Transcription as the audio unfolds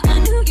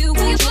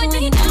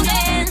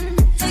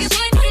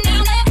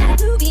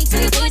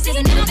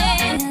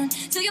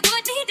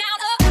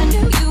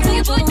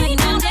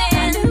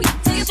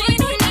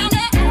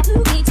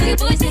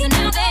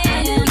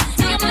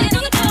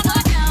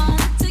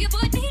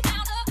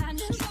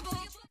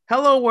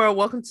Hello, world.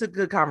 Welcome to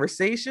Good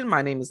Conversation.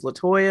 My name is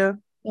Latoya,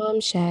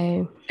 I'm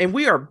Shay. and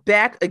we are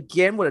back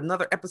again with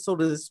another episode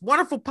of this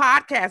wonderful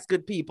podcast,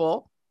 good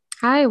people.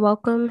 Hi,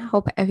 welcome.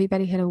 Hope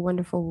everybody had a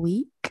wonderful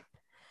week.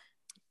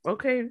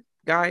 Okay,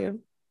 Gaia.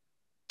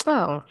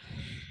 Oh,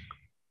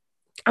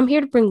 I'm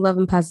here to bring love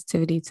and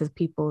positivity to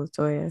people,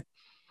 Latoya.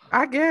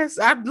 I guess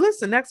I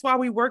listen. That's why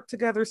we work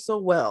together so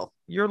well.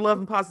 Your love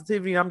and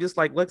positivity. I'm just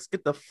like, let's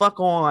get the fuck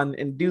on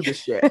and do the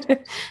shit.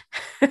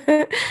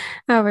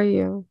 How are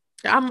you?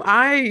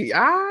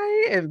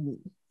 I am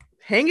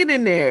hanging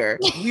in there.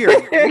 We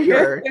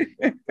are.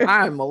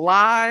 I am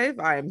alive.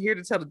 I am here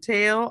to tell the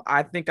tale.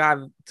 I think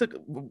I've took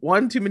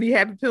one too many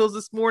happy pills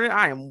this morning.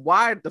 I am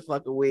wide the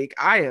fuck awake.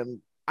 I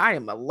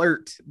am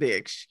alert,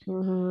 bitch.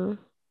 hmm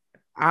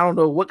I don't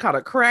know what kind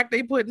of crack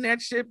they put in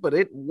that shit, but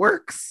it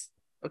works.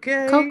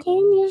 Okay.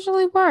 Cocaine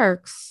usually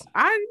works.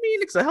 I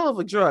mean, it's a hell of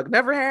a drug.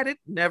 Never had it.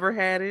 Never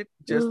had it.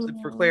 Just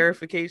for Mhm.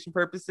 clarification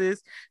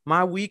purposes,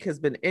 my week has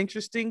been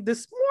interesting.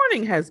 This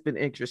morning has been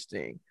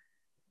interesting.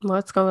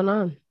 What's going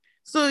on?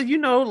 So,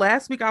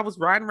 last week I was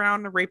riding around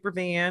in the Raper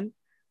van,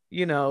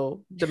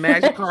 the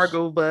Magic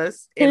Cargo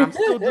bus, and I'm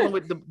still dealing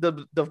with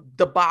the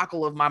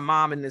debacle of my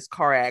mom in this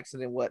car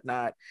accident and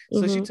whatnot.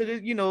 So she hmm took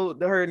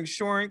it, her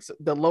insurance,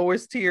 the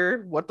lowest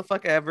tier, what the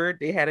fuck ever.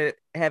 They had it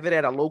have it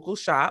at a local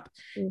shop.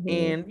 hmm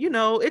And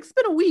it's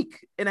been a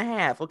week and a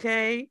half,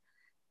 okay?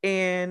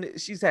 And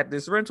she's had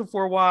this rental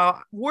for a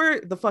while.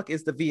 Where the fuck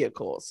is the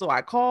vehicle? So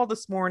I called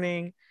this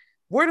morning.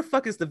 Where the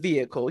fuck is the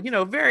vehicle?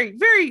 Very,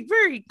 very,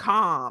 very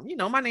calm.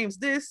 My name's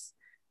this.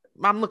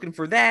 I'm looking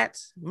for that.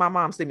 My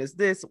mom's name is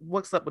this.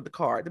 What's up with the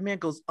car? The man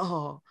goes,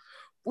 oh,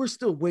 we're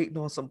still waiting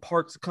on some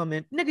parts to come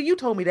in. Nigga, you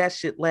told me that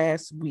shit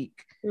last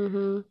week.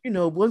 hmm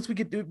Once we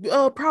get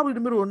to probably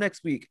the middle of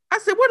next week. I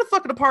said, where the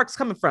fuck are the parks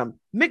coming from?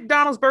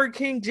 McDonald's, Burger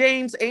King,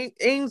 James,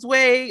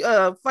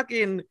 Amesway,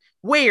 fucking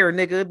where,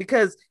 nigga?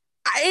 Because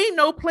I ain't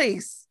no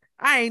place.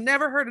 I ain't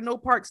never heard of no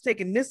parks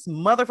taking this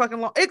motherfucking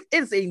long.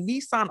 It's a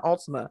Nissan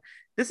Altima.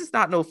 This is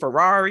not no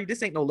Ferrari.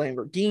 This ain't no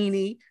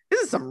Lamborghini.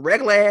 This is some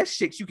regular ass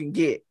shit you can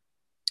get.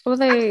 Well,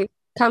 they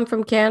come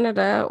from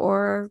Canada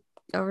or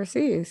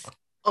overseas.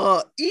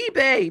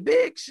 eBay,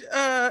 bitch,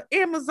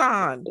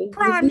 Amazon,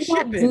 Prime You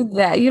don't do shipping.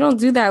 that. You don't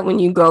do that when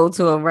you go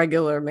to a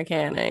regular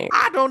mechanic.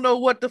 I don't know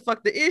what the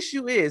fuck the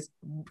issue is.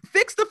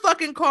 Fix the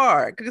fucking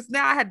car. Because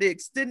now I had to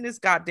extend this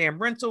goddamn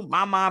rental.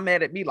 My mom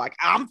mad at me like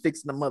I'm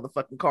fixing the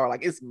motherfucking car.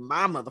 Like it's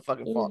my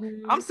motherfucking fault.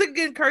 I'm hmm sick of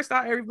getting cursed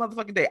out every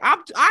motherfucking day.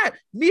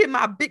 Me and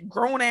my big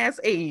grown ass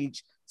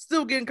age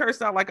still getting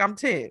cursed out like I'm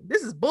 10.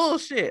 This is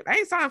bullshit. I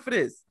ain't signed for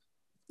this.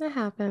 That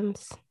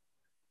happens.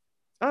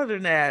 Other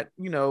than that,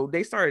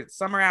 they started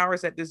summer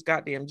hours at this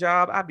goddamn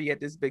job. I'd be at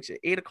this bitch at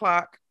 8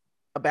 o'clock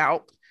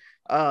about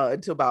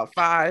until about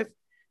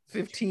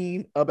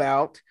 5:15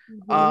 about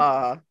hmm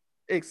uh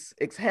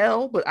it's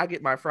hell, but I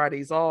get my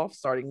Fridays off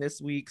starting this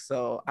week,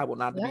 so I will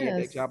not be at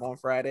that Yes. job on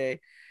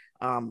Friday.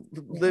 Yeah.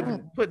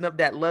 Living putting up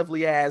that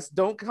lovely ass.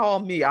 Don't call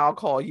me, I'll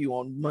call you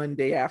on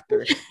Monday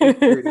after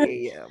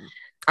 8:30 a.m.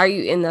 Are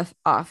you in the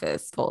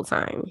office full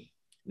time?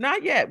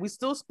 Not yet. We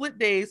still split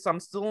days. So I'm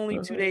still only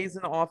 2 days Mhm.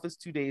 in the office,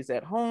 2 days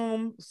at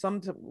home.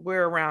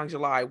 Somewhere around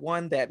July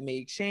 1, that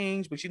may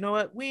change. But you know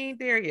what? We ain't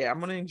there yet. I'm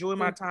going to enjoy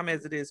my time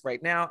as it is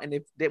right now.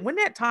 And when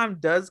that time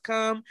does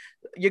come,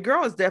 your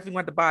girl is definitely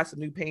going to buy some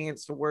new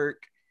pants for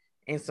work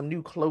and some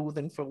new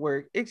clothing for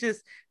work. It's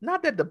just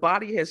not that the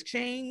body has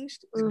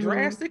changed Mhm.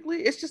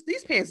 drastically. It's just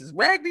these pants is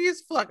raggedy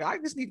as fuck. I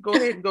just need to go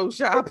ahead and go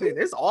shopping.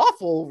 It's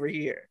awful over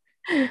here.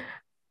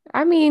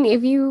 I mean,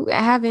 if you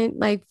haven't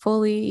like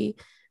fully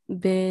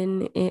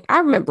been in, I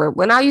remember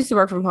when I used to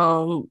work from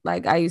home,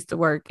 like I used to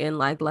work in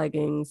like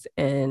leggings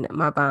and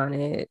my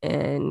bonnet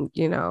and,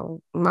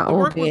 my The old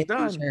work was band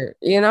done. t-shirt.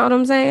 You know what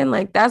I'm saying?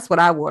 Like that's what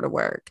I wore to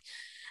work.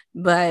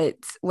 But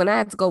when I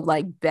had to go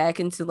like back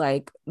into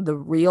like the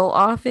real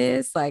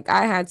office, like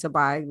I had to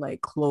buy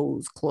like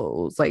clothes,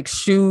 like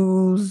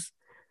shoes,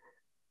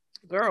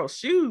 Girl,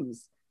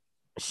 shoes.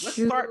 Let's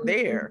shoes. start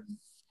there.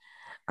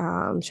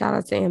 Shout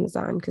out to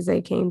Amazon because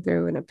they came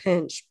through in a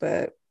pinch,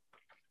 but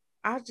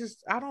I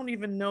don't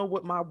even know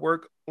what my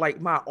work, like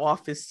my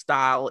office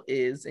style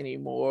is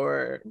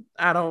anymore.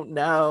 I don't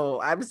know.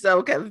 I'm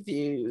so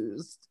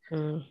confused.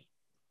 mm,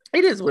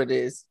 It is what it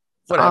is.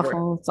 it's Whatever.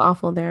 awful. It's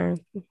awful there.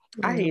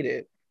 I Mm, hate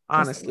it, just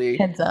honestly.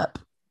 heads up.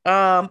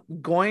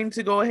 Going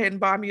to go ahead and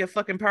buy me a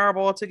fucking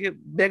Powerball ticket,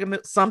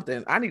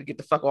 something. I need to get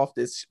the fuck off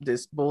this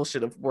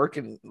bullshit of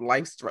working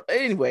life.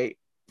 Anyway,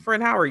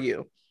 friend, how are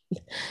you?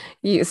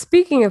 Yeah,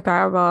 speaking of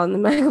Powerball and the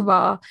Mega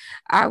Ball,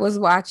 I was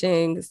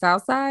watching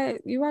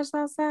Southside. You watch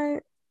Southside?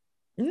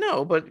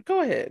 No, but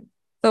go ahead.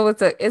 So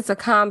it's a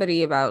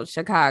comedy about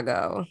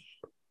Chicago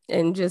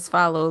and just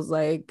follows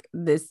like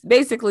this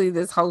basically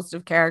this host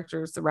of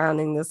characters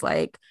surrounding this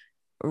like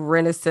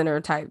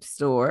rent-a-center type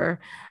store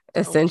Oh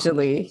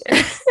essentially.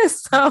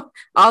 Jesus. So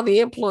all the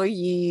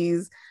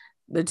employees,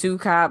 the two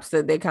cops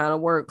that they kind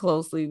of work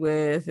closely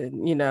with,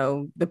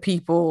 and the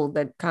people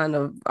that kind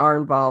of are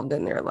involved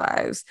in their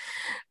lives.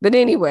 But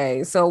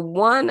anyway, so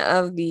one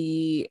of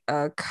the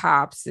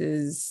cops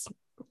is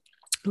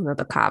one of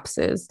the cops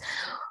is.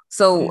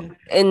 So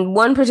in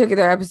one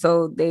particular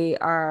episode, they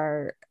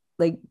are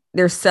like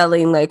they're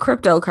selling like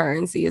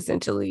cryptocurrency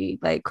essentially.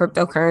 Like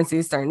cryptocurrency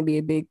is starting to be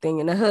a big thing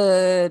in the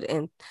hood,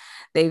 and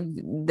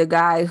the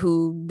guy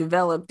who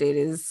developed it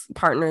is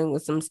partnering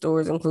with some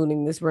stores,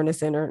 including this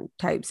Rent-A-Center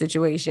type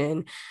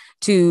situation,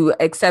 to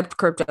accept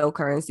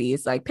cryptocurrency.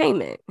 It's like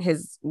payment,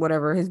 his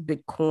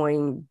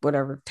Bitcoin,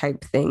 whatever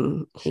type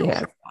thing he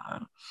has.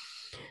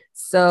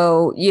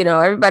 So,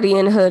 everybody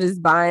in the hood is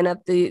buying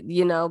up these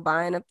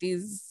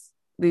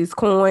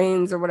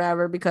coins or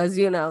whatever, because,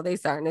 they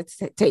starting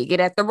to take it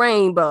at the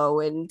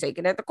Rainbow and take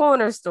it at the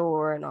corner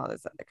store and all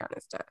this other kind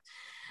of stuff.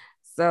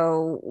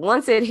 So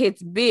once it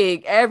hits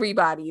big,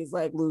 everybody is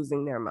like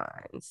losing their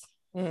minds.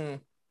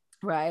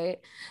 Right.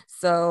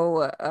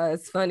 So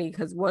it's funny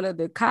because one of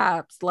the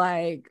cops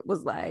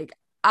was like,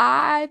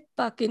 I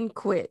fucking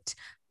quit.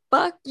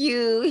 Fuck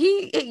you.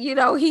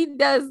 He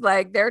does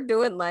like they're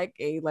doing like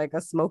a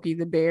Smokey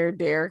the Bear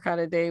dare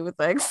kind of day with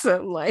like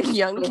some like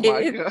young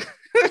kids.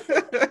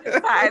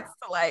 Decides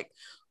to like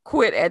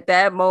quit at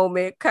that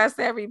moment, cuss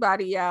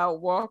everybody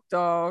out, walked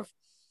off.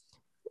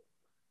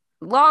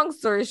 Long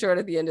story short,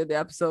 at the end of the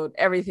episode,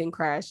 everything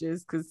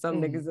crashes because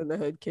some niggas in the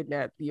hood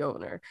kidnapped the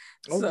owner.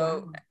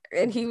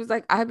 And he was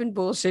like, I've been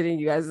bullshitting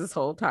you guys this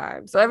whole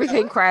time. So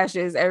everything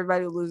crashes,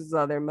 everybody loses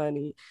all their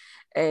money.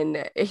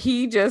 And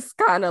he just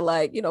kind of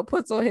like,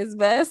 puts on his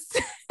vest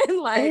and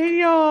like, hey,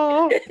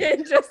 y'all.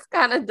 And just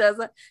kind of does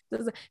a,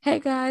 hey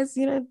guys,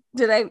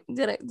 did I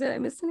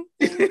miss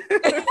anything?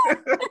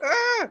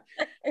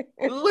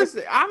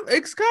 Listen,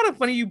 it's kind of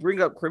funny you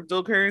bring up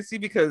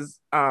cryptocurrency because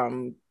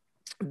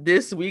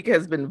this week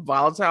has been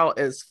volatile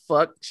as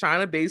fuck.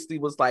 China basically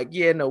was like,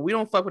 yeah, no, we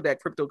don't fuck with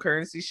that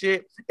cryptocurrency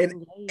shit.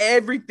 And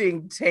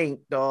everything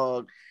tanked,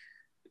 dog.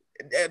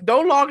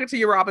 Don't log into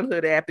your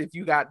Robinhood app if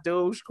you got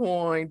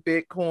Dogecoin,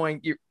 Bitcoin,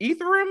 your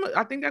Ethereum.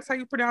 I think that's how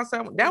you pronounce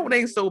that one. That one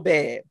ain't so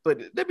bad.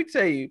 But let me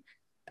tell you,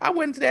 I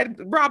went to that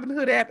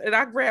Robinhood app and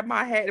I grabbed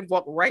my hat and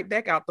walked right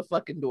back out the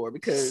fucking door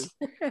because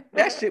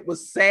that shit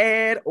was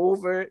sad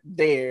over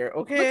there.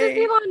 Okay. What does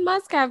Elon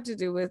Musk have to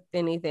do with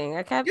anything?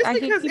 Because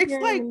it's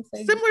like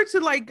similar to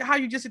like how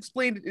you just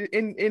explained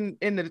in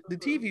the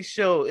TV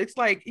show. It's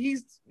like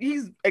he's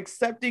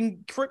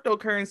accepting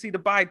cryptocurrency to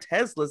buy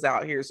Teslas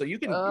out here. So you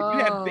can, if you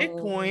have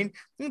Bitcoin,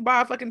 you can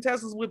buy fucking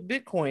Teslas with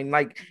Bitcoin.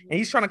 Like, and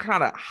he's trying to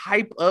kind of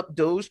hype up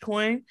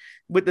Dogecoin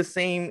with the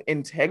same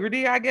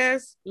integrity, I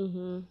guess.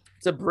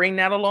 To bring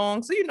that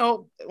along. So,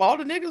 all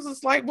the niggas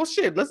is like, well,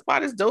 shit, let's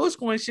buy this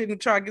Dogecoin shit and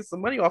try to get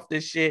some money off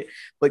this shit.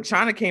 But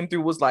China came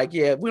through, was like,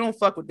 yeah, we don't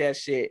fuck with that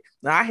shit.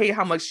 Now, I hate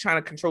how much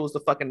China controls the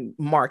fucking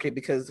market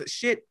because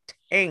shit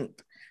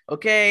tanked.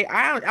 Okay.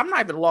 I'm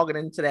not even logging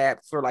into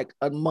that for like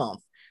a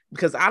month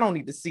because I don't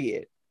need to see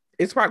it.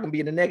 It's probably gonna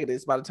be in the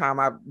negatives by the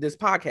time this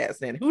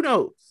podcast ends. Who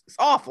knows? It's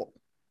awful.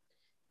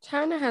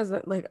 China has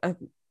like a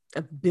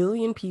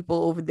billion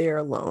people over there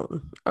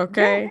alone.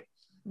 Okay.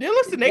 Yeah.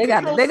 Listen, they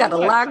got a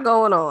lot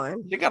going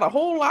on. They got a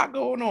whole lot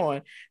going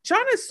on.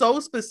 China's so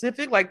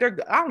specific. Like I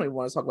don't even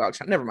want to talk about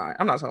China. Never mind.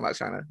 I'm not talking about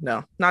China.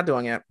 No, not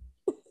doing it.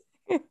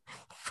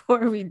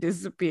 Before we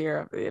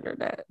disappear off the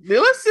internet.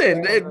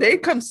 Listen, they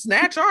come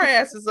snatch our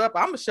asses up.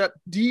 I'm gonna shut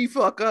the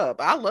fuck up.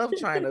 I love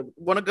China.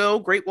 Want to go?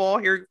 Great Wall.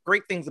 Hear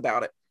great things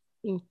about it.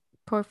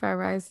 Pork fried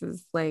rice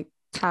is like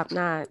top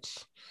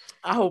notch.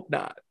 I hope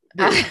not.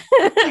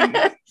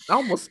 I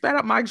almost spat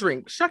out my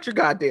drink. Shut your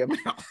goddamn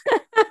mouth.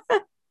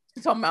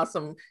 Talking about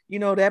some,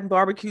 that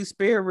barbecue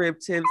spare rib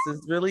tips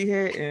is really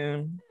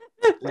hitting.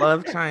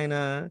 Love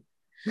China.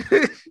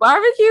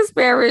 Barbecue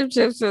spare rib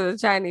chips for the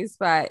Chinese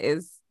spot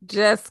is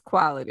just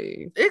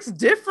quality. It's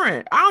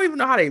different. I don't even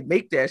know how they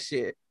make that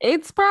shit.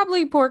 It's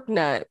probably pork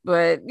nut,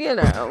 but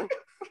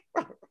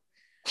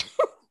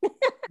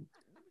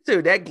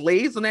Dude, that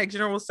glaze on that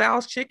General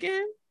Tso's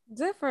chicken,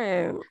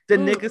 different. The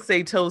niggas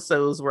say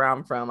Tosos where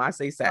I'm from. I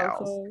say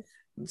Sal's. Okay.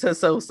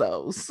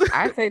 Tosos.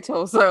 I say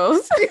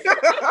Tosos.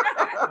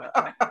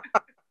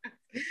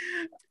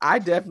 I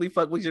definitely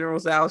fuck with General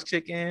Tso's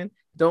chicken.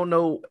 Don't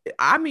know.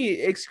 I mean,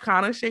 it's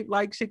kind of shaped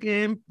like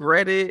chicken,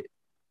 breaded.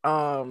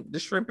 The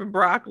shrimp and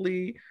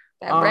broccoli.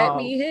 That rat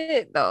meat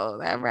hit though.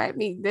 That rat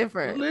meat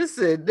different.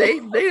 Listen, they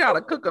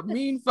gotta cook a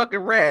mean fucking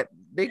rat.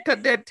 They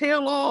cut that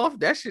tail off.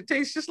 That shit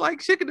tastes just like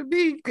chicken to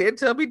me. Can't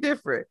tell me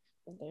different.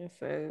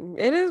 Listen,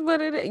 it is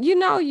what it is.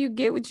 You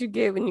get what you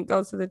get when you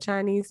go to the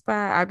Chinese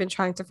spot. I've been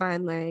trying to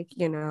find a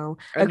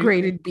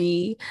graded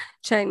B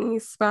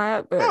Chinese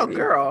spot, but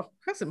girl,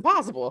 that's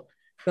impossible.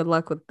 Good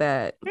luck with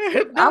that.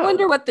 No. I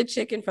wonder what the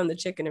chicken from the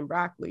chicken and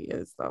broccoli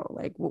is though.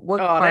 Like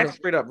what? Oh, that's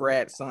straight up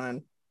rat,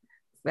 son.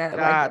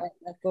 That's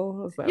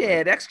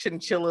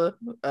chinchilla.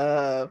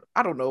 I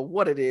don't know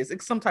what it is.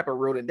 It's some type of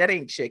rodent. That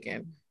ain't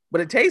chicken. But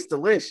it tastes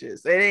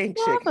delicious. It ain't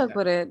chicken. I fuck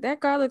with it. That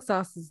garlic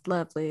sauce is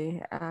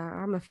lovely.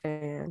 I'm a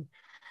fan.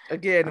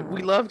 Again,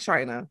 we love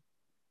China.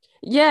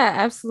 Yeah,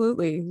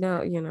 absolutely.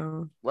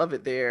 No, love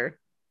it there.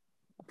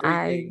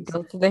 I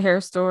go to the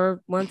hair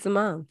store once a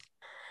month.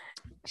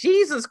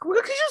 Jesus,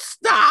 could you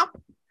stop?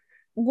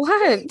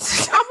 What?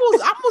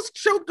 I almost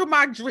choked on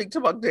my drink.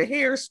 Talking about the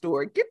hair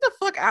store. Get the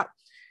fuck out.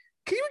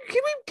 Can we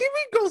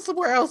go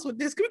somewhere else with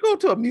this? Can we go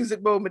to a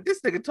music moment?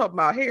 This nigga talking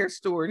about hair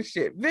store and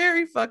shit.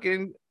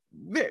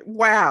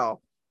 Wow.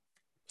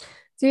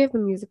 Do you have a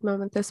music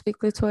moment this week,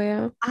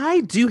 Latoya?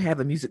 I do have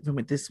a music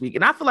moment this week,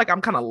 and I feel like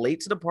I'm kind of late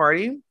to the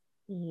party.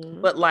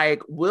 But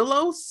like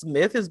Willow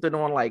Smith has been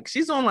on like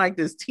she's on like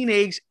this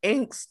teenage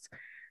angst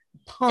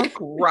punk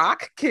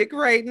rock kick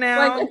right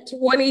now. Like a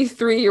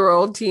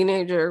 23-year-old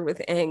teenager with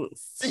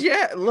angst.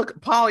 Yeah, look,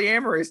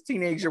 polyamorous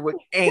teenager with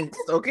angst,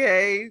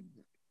 okay?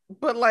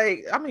 But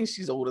like, I mean,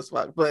 she's old as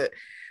fuck, but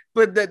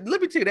let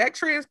me tell you, that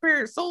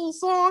Transparent Soul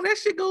song, that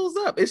shit goes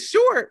up. It's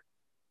short,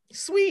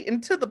 sweet,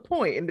 and to the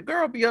point, and the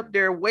girl be up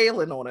there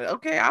wailing on it.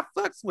 Okay, I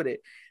fucks with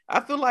it. I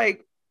feel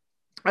like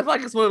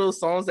it's one of those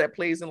songs that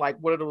plays in like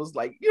one of those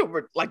like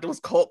like those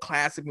cult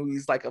classic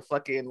movies, like a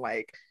fucking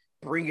like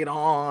Bring It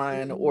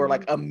On or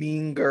like a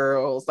Mean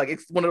Girls. Like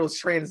it's one of those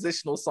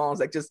transitional songs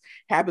that just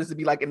happens to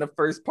be like in the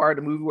first part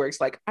of the movie where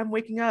it's like I'm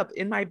waking up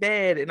in my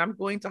bed and I'm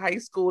going to high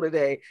school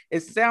today.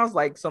 It sounds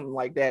like something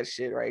like that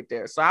shit right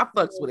there. So I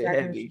fucks with it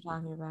heavy.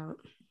 Talking about.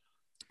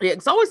 Yeah,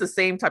 it's always the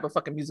same type of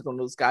fucking music on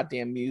those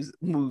goddamn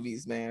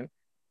movies, man.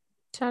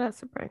 Shout out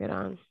to Bring It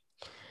On.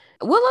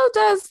 Willow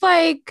does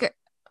like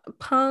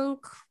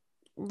punk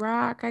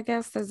rock, I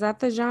guess. Is that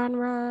the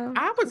genre?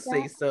 I would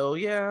say so,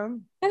 yeah.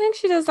 I think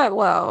she does that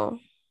well.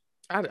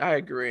 I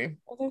agree.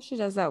 I think she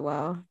does that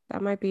well.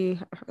 That might be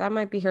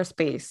her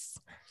space.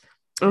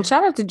 And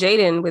shout out to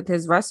Jaden with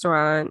his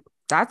restaurant.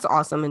 That's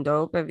awesome and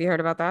dope. Have you heard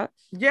about that?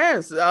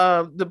 Yes.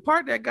 The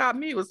part that got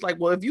me was like,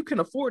 well, if you can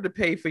afford to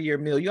pay for your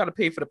meal, you got to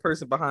pay for the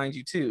person behind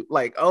you too.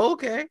 Like, oh,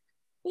 okay.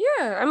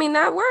 Yeah, I mean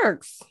that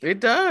works. It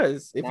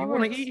does. If you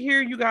want to eat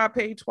here, you gotta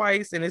pay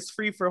twice, and it's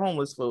free for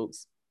homeless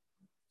folks.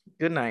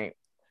 Good night.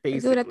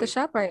 Basically. We do it at the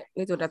shop, right?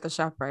 We do it at the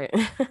shop, right?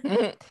 We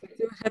do it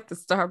at the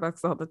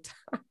Starbucks all the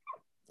time.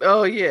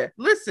 Oh yeah.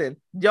 Listen,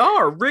 y'all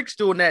are rich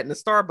doing that in the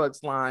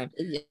Starbucks line.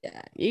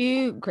 Yeah,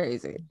 you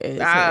crazy.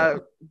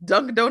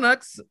 Dunkin'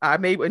 Donuts, I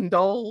may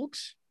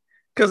indulge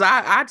because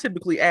I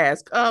typically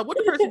ask, what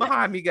the person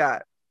behind me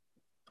got?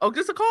 Oh,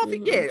 just a coffee?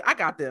 Mm-hmm. Yeah, I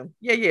got them.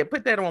 Yeah.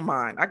 Put that on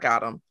mine. I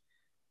got them.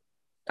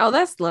 Oh,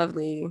 that's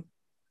lovely.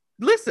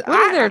 Listen,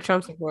 what is there a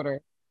Trump supporter?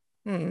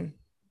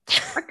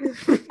 Fuck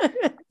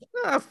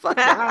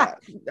that.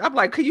 I'm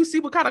like, can you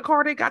see what kind of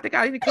car they got? They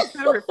got any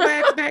Confederate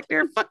flags back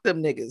there? Fuck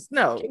them niggas.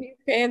 No. Can you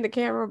pan the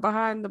camera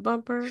behind the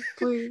bumper,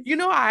 please?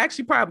 I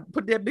actually probably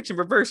put that bitch in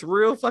reverse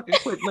real fucking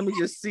quick. Let me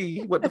just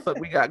see what the fuck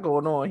we got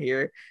going on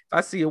here. If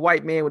I see a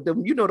white man with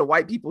them, the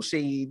white people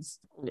shades.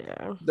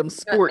 Yeah. Them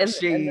sport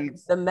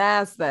shades. The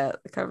mask that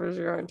covers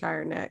your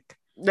entire neck.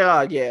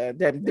 No, yeah,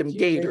 them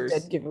gators.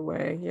 Dead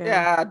giveaway.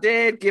 Yeah,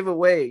 dead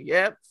giveaway.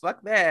 Yep,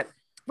 fuck that.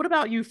 What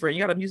about you, friend?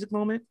 You got a music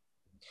moment?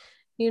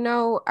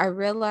 I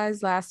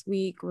realized last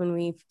week when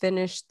we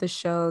finished the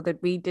show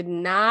that we did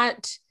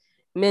not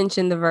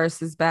mention the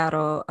versus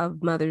battle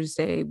of Mother's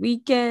Day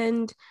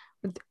weekend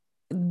with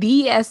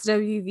the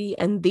SWV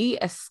and the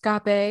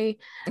Escape.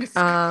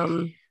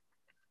 Because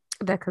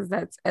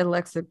that's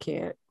Alexa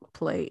can't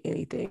play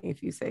anything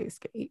if you say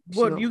escape.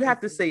 Well, you have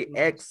to say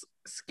escape.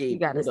 You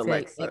gotta say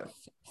Alexa.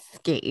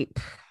 Escape.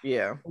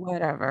 Yeah.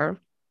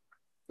 Whatever.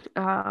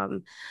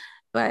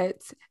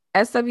 But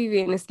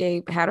SWV and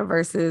Escape had a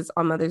versus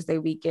on Mother's Day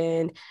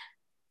weekend.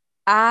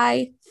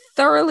 I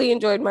thoroughly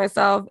enjoyed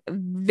myself.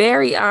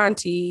 Very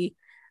auntie.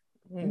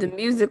 The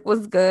music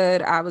was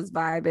good. I was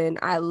vibing.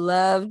 I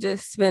loved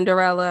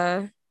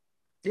Spinderella.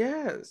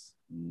 Yes.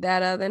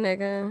 That other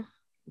nigga.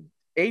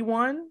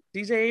 A1?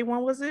 DJ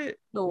A1 was it?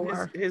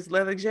 Sure. His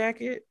leather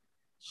jacket?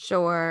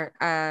 Sure.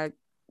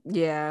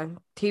 Yeah.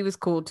 He was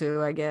cool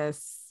too, I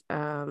guess.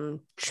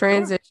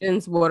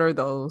 Transitions, what are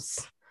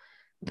those?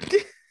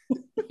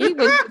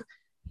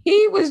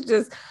 He was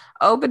just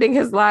opening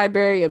his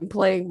library and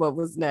playing what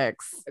was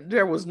next.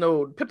 There was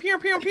no pew.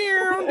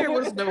 There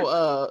was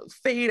no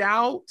fade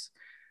out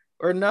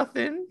or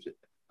nothing.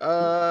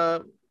 I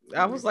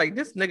was like,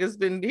 this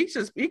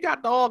nigga's he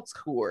got dog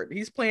scored.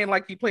 He's playing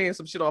like he playing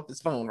some shit off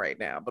his phone right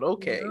now, but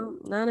okay. No,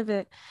 none of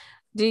it.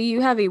 Do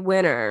you have a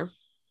winner?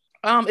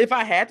 If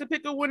I had to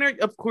pick a winner,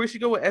 of course you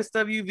go with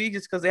SWV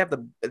just because they have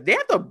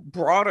the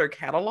broader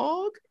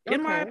catalog,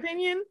 in my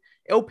opinion.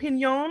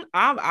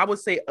 I would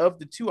say of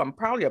the two, I'm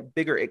probably a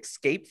bigger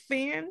Escape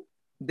fan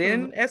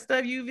than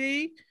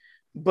SWV,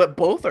 but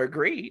both are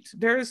great.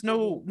 There is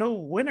no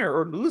winner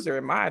or loser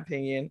in my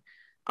opinion.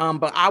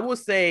 But I will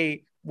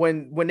say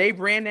when they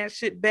ran that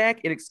shit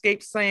back, it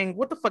Escape sang,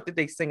 what the fuck did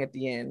they sing at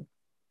the end?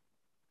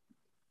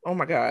 Oh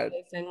my god,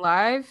 they sing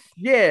live.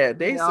 Yeah,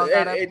 they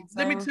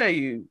let me tell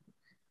you,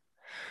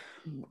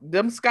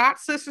 them Scott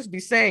sisters be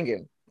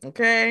singing,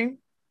 okay?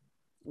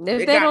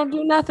 If they don't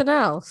do nothing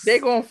else, they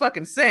gonna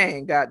fucking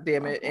sing, god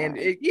damn it. Okay. And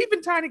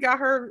even Tiny got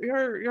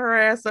her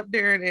ass up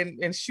there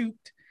and shoot.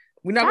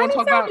 We're not gonna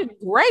talk about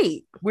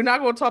great. We're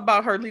not gonna talk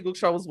about her legal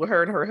troubles with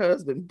her and her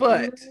husband,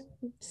 but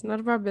it's none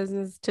of our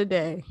business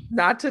today.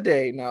 Not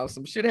today. Now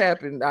some shit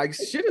happened.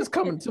 Shit is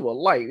coming to a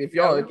light. If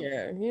y'all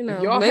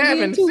if y'all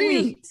haven't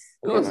seen,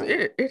 Listen,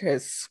 it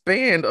has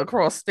spanned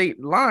across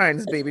state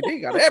lines, baby. They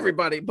got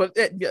everybody, but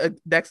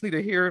that's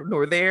neither here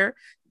nor there.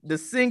 The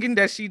singing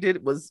that she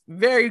did was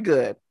very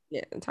good.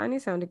 Yeah, Tiny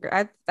sounded great.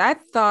 I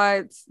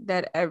thought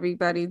that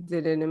everybody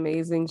did an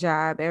amazing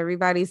job.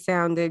 Everybody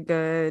sounded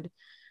good.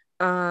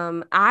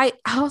 I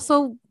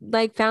also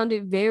like found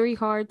it very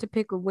hard to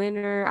pick a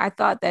winner. I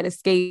thought that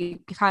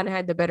Escape kind of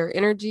had the better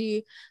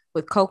energy,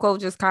 with Coco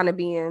just kind of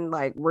being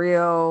like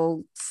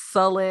real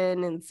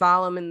sullen and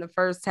solemn in the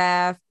first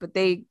half, but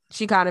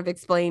she kind of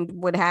explained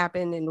what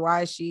happened and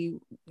why she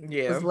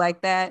was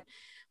like that,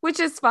 which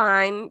is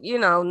fine. You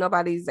know,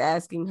 nobody's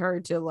asking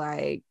her to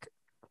like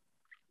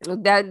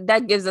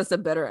that gives us a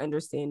better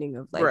understanding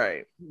of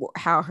like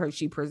how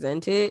she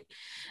presented.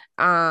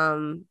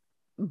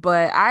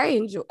 But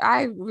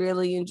I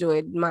really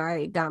enjoyed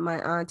my Got My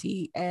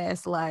Auntie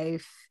Ass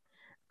Life.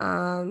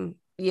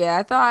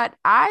 Yeah,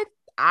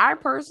 I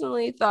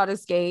personally thought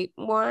Escape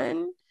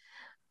won.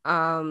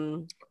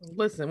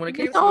 Listen, when it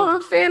came I'm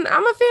a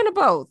fan of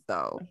both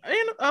though.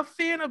 I'm a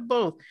fan of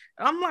both.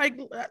 I'm like,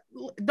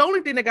 the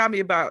only thing that got me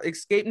about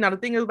Escape, now the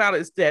thing about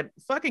it is that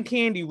fucking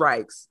Candy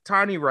writes,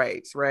 Tiny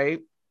writes, right?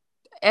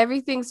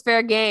 Everything's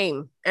fair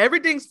game.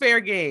 Everything's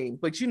fair game,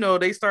 but you know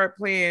they start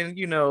playing,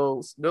 you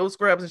know, no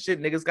scrubs and shit.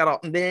 Niggas got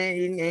all.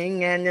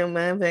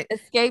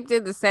 Escape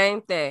did the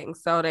same thing,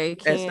 so they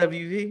can't.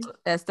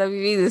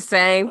 SWV the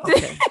same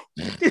thing.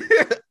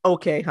 Okay.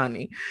 Okay,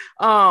 honey.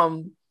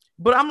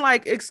 But I'm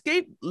like,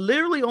 Escape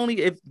literally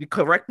only, if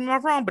correct me if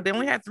I'm wrong, but they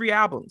only had 3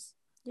 albums.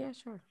 Yeah,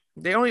 sure.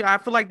 I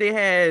feel like they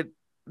had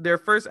their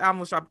first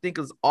album, which I think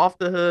is Off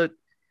the Hook.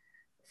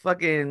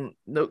 Fucking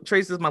No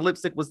Traces My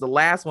Lipstick was the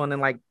last one in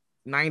like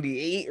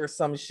 98 or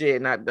some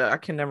shit, and I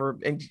can never.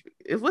 And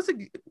it was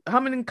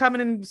Coming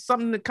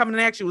in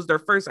Action was their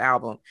first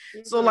album.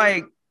 Mm-hmm. So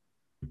like,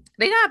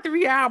 they got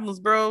 3 albums,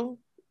 bro,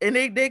 and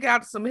they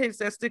got some hits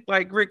that stick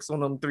like bricks on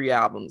them 3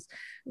 albums.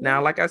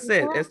 Now, like I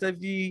said,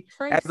 SWV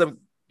has a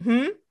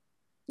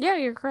Yeah,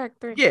 you're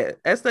correct. 3. Yeah,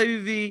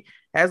 SWV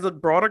has a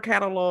broader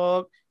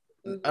catalog.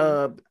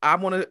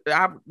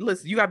 Mm-hmm.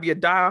 Listen, you gotta be a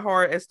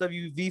diehard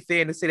SWV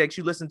fan to say that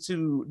you listen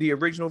to the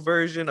original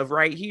version of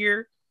Right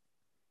Here.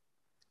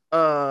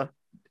 Don't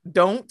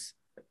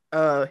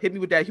hit me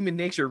with that Human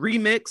Nature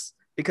remix,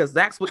 because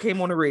that's what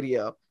came on the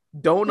radio.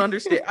 Don't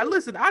understand. I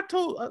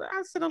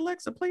said,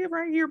 Alexa, play it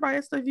Right Here by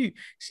SWV.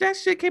 That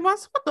shit came on.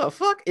 So what the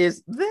fuck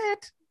is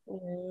that?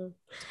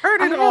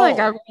 Turn it on. Like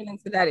I ran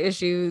into that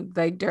issue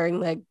like during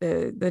like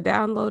the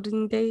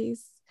downloading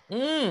days.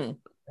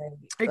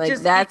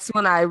 That's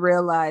when I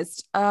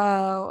realized,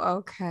 oh,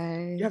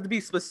 okay. You have to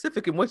be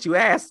specific in what you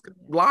ask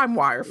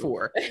LimeWire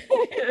for.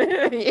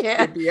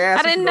 Yeah, I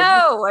didn't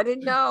know.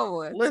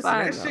 Listen,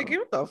 that shit.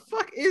 What the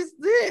fuck is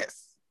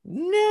this?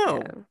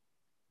 No. Yeah.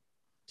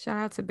 Shout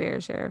out to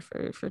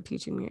BearShare for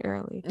teaching me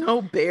early.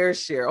 No,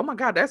 BearShare. Oh my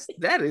god,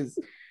 that is.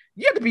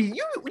 You have to be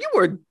you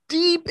were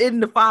deep in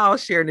the file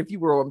sharing if you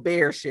were on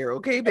BearShare,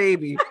 okay,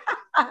 baby.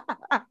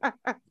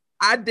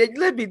 I did.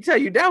 Let me tell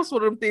you, that was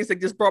one of them things that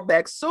just brought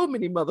back so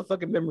many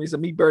motherfucking memories of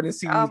me burning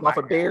CDs off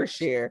of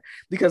BearShare,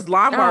 because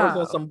LimeWire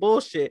was on some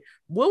bullshit.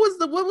 What was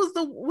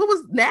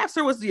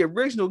Napster was the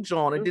original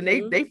John, and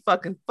then they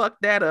fucking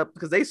fucked that up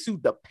because they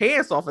sued the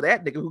pants off of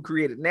that nigga who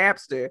created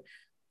Napster.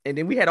 And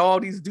then we had all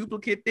these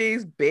duplicate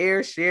things.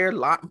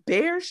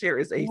 BearShare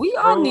is a. We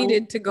all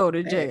needed to go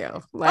to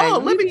jail.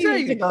 Let me tell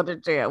you, to go to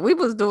jail. We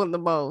was doing the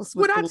most.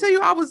 When I tell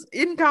you, I was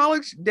in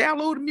college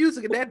downloading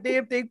music, and that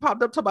damn thing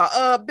popped up talking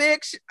about,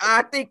 bitch,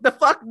 I think the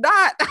fuck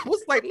not. I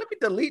was like, let me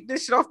delete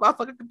this shit off my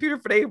fucking computer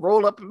for they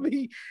roll up at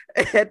me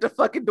at the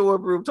fucking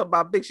dorm room talking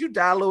about, bitch, you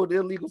download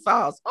illegal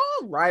files.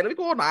 All right, let me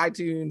go on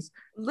iTunes.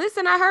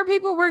 Listen, I heard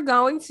people were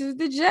going to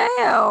the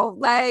jail.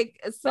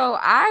 So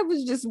I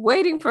was just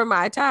waiting for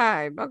my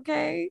time.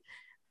 Okay.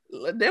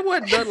 There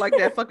wasn't nothing like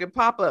that fucking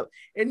pop up.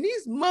 And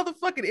these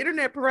motherfucking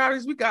internet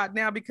providers we got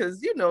now,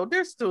 because you know,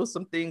 there's still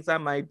some things I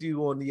might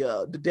do on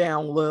the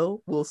down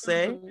low, we'll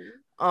say.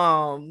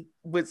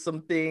 With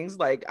some things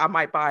like I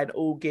might buy an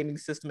old gaming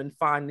system and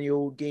find the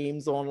old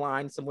games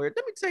online somewhere.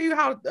 Let me tell you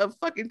how a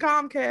fucking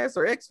Comcast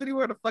or Xfinity,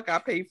 where the fuck I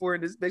paid for it,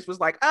 this bitch was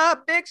like,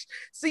 bitch,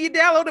 see, you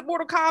downloaded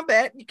Mortal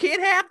Kombat, you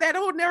can't have that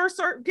on there,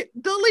 sir,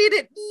 delete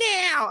it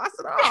now. I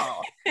said,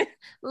 oh.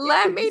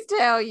 Let me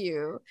tell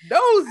you,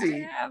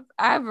 nosy.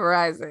 I have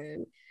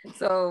Verizon.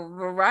 So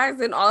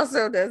Verizon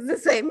also does the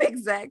same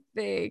exact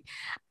thing.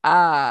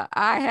 I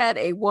had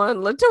a one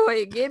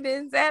LaToya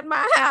Gibbons at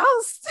my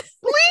house.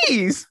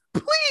 Please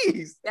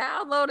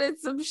downloaded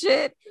some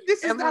shit.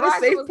 This is not a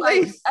safe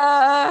place.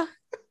 Like,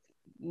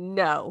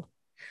 no.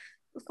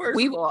 First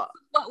of all,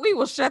 we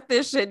will shut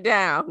this shit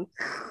down.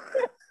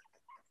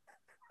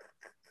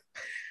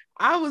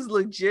 I was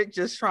legit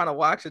just trying to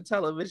watch a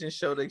television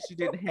show that she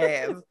didn't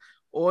have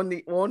on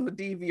the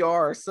DVR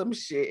or some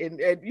shit,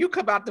 and you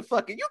came out the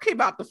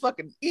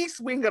fucking east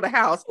wing of the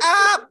house.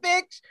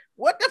 Bitch,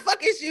 what the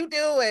fuck is you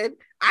doing?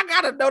 I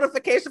got a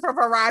notification from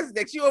Verizon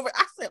that you over.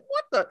 I said,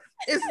 what the?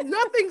 Is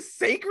nothing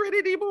sacred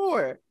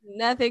anymore?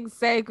 Nothing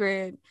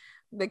sacred.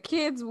 The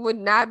kids would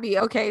not be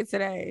okay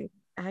today.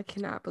 I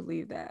cannot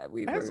believe that That's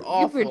we were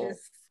awful.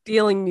 just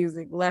stealing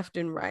music left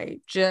and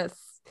right, just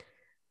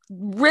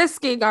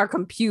risking our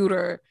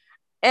computer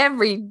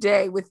every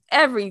day with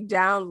every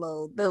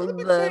download. The Let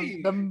me tell the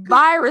you, the because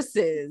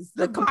viruses,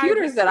 the the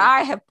computers that viruses.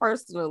 I have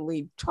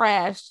personally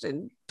trashed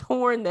and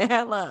torn the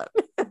hell up.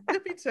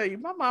 Let me tell you,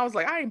 my mom was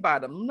like, I ain't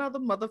buying another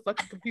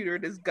motherfucking computer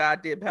in this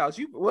goddamn house.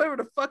 You, whatever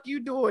the fuck you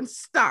doing,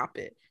 stop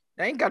it.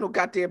 I ain't got no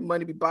goddamn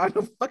money to be buying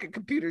no fucking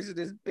computers in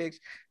this bitch.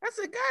 I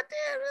said,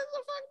 goddamn, this is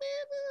fuck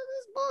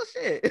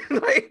man, this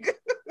bullshit. Like,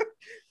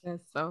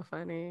 That's so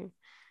funny.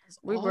 it's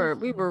We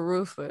awful. were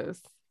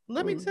ruthless.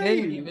 Let me We tell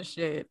didn't give you, a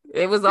shit.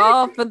 It was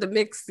all for the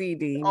mixed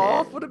CD,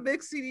 all for the man.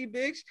 big CD,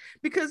 bitch.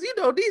 Because you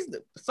know these.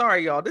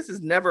 Sorry, y'all. This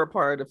is never a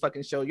part of the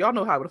fucking show. Y'all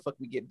know how the fuck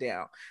we get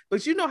down.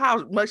 But you know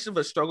how much of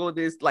a struggle it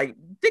is. Like,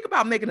 think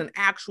about making an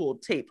actual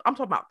tape. I'm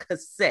talking about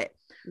cassette.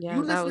 Yeah,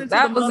 You listening to the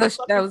that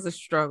motherfucking was a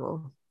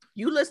struggle.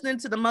 you listening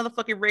to the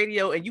motherfucking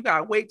radio and you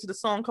gotta wait till the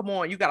song come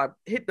on. You gotta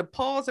hit the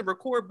pause and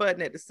record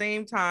button at the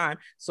same time.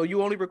 So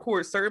you only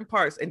record certain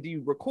parts. And do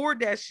you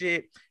record that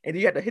shit? And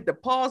you have to hit the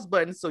pause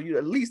button so you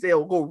at least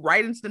they'll go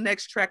right into the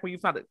next track when you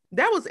found it.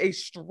 That was a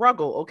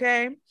struggle,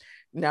 okay?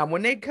 Now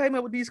when they came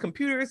up with these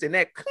computers and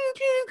that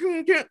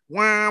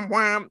wham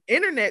wham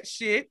internet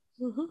shit,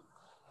 Mm-hmm.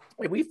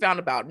 and we found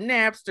about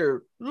Napster,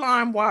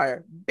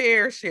 LimeWire,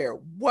 BearShare,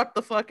 what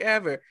the fuck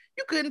ever.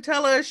 You couldn't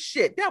tell us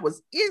shit. That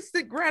was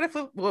instant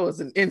gratification. Well, it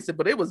wasn't instant,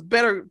 but it was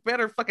better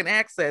fucking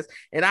access.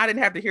 And I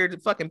didn't have to hear the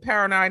fucking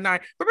Power 99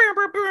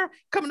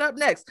 coming up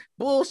next.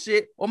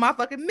 Bullshit on my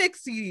fucking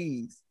mix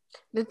CDs.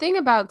 The thing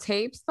about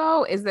tapes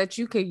though is that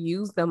you could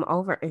use them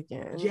over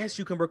again. Yes,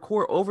 you can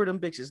record over them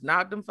bitches,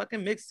 not them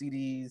fucking mix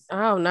CDs.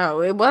 Oh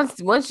no! It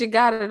once you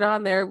got it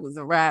on there, it was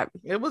a wrap.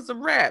 It was a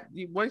wrap.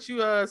 Once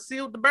you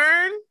sealed the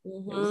burn,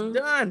 it was Mm-hmm.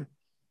 done.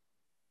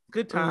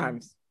 Good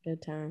times.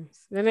 Good times.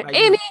 I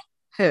use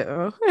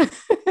Anywho. get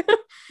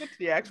to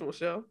the actual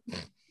show.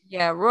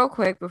 Yeah, real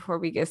quick before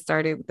we get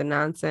started with the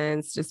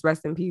nonsense, just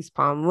rest in peace,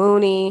 Paul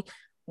Mooney.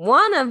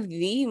 One of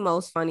the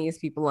most funniest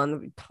people on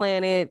the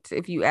planet,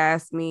 if you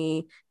ask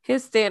me.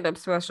 His stand-up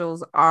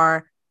specials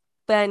are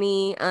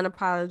funny,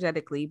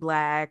 unapologetically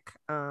black.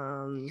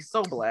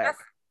 So black.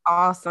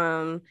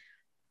 Awesome.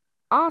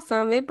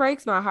 Awesome. It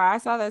breaks my heart. I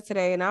saw that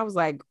today and I was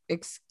like,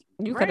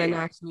 you could have Right.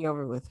 knocked me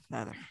over with a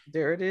feather.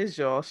 There it is,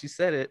 y'all. She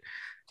said it.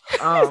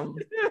 Um,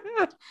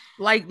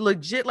 like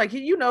legit, like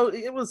you know,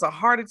 it was a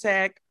heart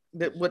attack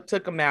that what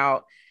took him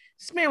out.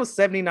 This man was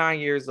 79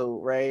 years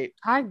old, right?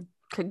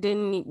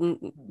 Didn't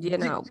even,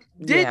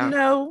 Didn't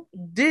know,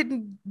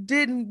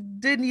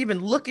 didn't even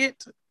look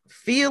it,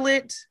 feel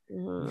it.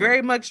 Mhm.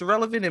 Very much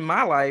relevant in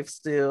my life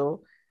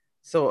still.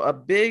 So a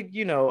big,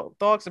 you know,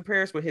 thoughts and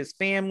prayers with his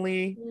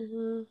family.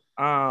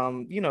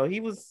 Mhm. You know, he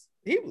was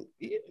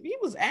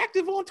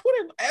active on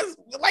Twitter as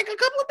like a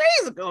couple of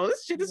days ago.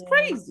 This shit is Yeah.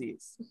 crazy.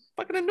 It's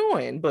fucking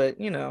annoying,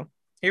 but you know,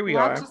 here we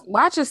Watch are.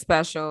 watch a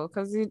special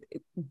because he's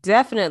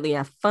definitely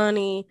a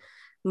funny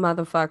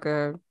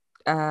motherfucker.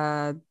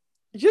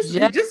 Just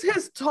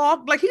his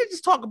talk, like he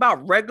just talk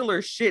about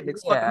regular shit and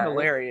it's fucking Yeah,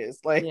 hilarious.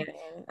 Like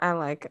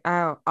yeah.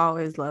 I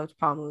always loved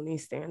Paul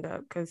Mooney's stand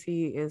up because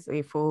he is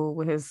a fool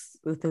with his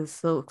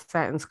silk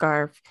satin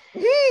scarf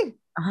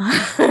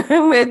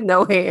with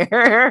no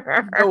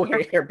hair. no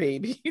hair,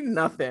 baby.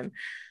 Nothing.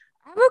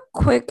 I have a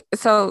quick,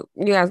 so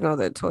you guys know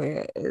that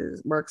Toya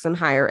works in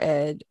higher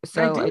ed, I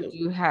so I do.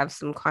 do have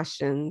some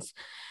questions.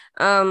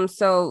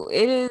 So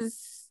it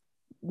is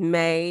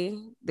May.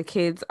 The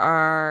kids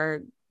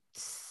are,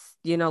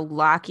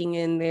 locking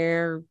in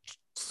their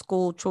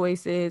school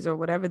choices or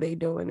whatever they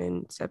doing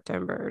in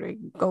September. They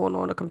going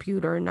on a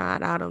computer or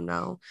not, I don't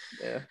know.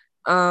 Yeah.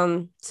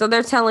 So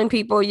they're telling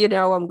people,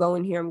 I'm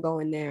going here, I'm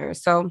going there.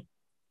 So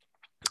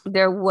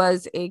there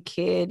was a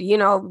kid,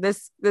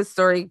 this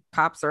story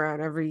pops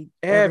around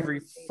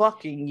Every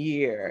fucking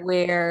year.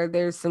 where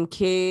there's some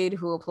kid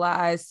who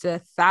applies to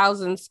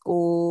 1,000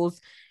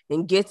 schools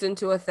and gets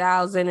into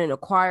 1,000 and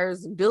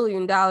acquires $1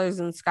 billion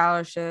in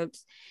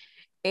scholarships.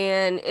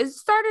 And it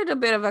started a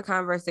bit of a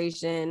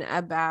conversation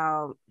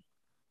about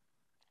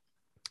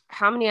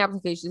how many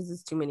applications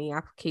is too many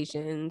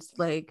applications.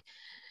 Like,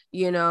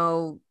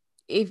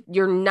 if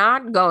you're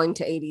not going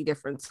to 80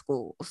 different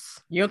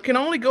schools, You can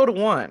only go to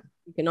one.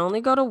 you can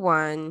only go to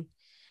one.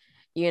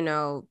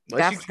 Unless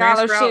That you transfer out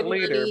scholarship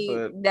later, money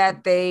but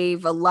that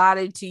they've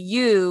allotted to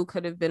you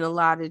could have been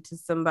allotted to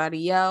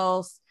somebody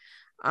else.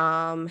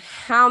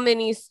 How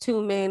many is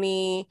too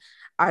many?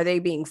 Are they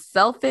being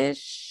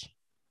selfish?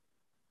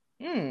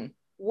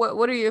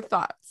 What are your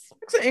thoughts?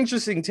 it's an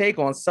interesting take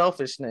on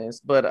selfishness.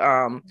 But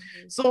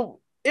so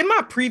in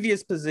my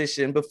previous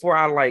position, before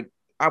I'm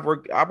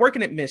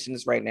working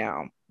admissions right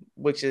now,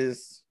 which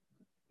is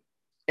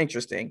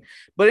interesting.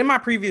 But in my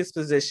previous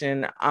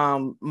position,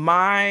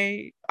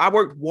 I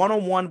worked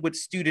one-on-one with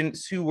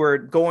students who were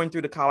going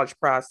through the college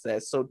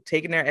process. So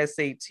taking their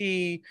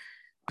SAT,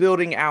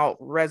 building out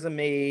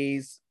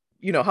resumes,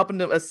 helping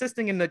them,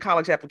 assisting in the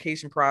college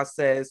application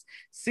process,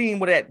 seeing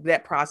what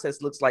that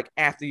process looks like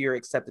after you're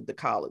accepted to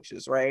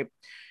colleges, right?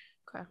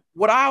 Okay.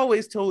 What I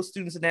always told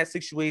students in that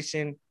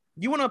situation,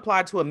 you want to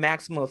apply to a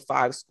maximum of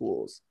 5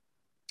 schools.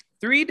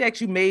 3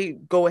 that you may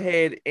go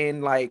ahead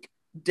and like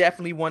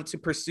definitely want to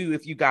pursue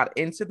if you got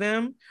into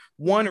them.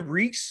 1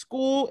 reach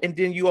school, and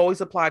then you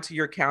always apply to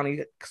your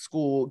county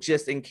school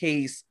just in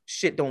case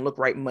shit don't look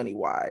right money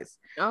wise.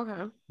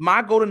 Okay.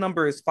 My golden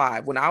number is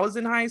 5. When I was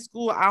in high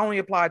school, I only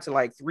applied to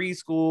like 3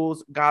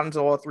 schools, got into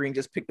all 3, and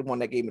just picked the one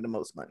that gave me the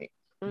most money.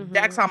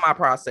 That's how my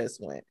process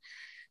went.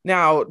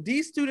 Now,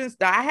 these students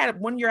that I had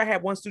 1 year, I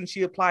had one student,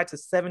 she applied to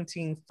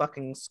 17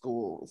 fucking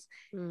schools.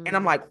 And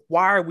I'm like,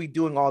 why are we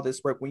doing all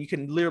this work when you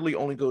can literally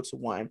only go to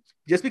one?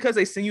 Just because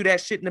they send you that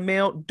shit in the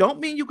mail, don't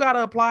mean you got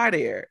to apply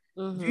there.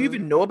 Do you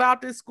even know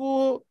about this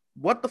school?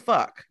 What the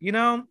fuck? You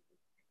know,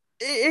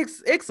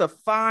 it's a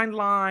fine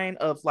line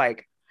of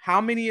like, how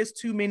many is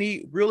too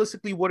many?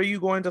 Realistically, what are you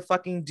going to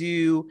fucking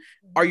do?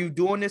 Are you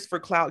doing this for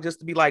clout just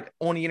to be like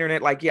on the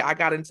internet? Like, yeah, I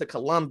got into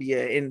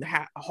Columbia and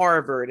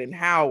Harvard and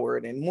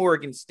Howard and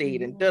Morgan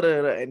State and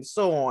and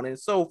so on and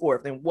so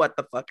forth. And what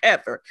the fuck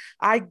ever.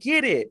 I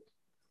get it.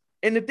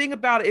 And the thing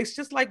about it, it's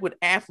just like with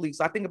athletes.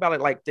 I think about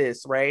it like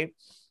this, right?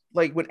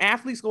 Like when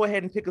athletes go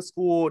ahead and pick a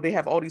school, they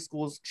have all these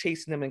schools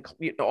chasing them and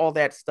all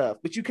that stuff,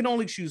 but you can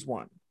only choose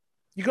one.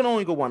 You can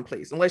only go one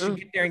place unless you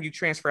get there and you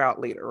transfer out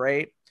later,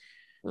 right?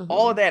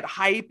 All of that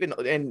hype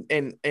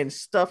and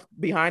stuff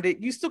behind it,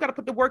 you still got to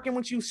put the work in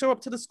once you show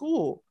up to the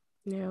school.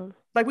 Yeah.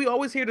 Like we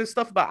always hear this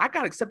stuff about, I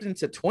got accepted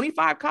into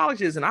 25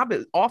 colleges and I've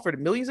been offered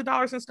millions of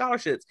dollars in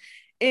scholarships.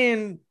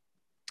 And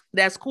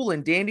that's cool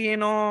and dandy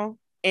and all.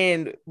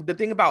 And the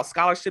thing about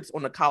scholarships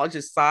on the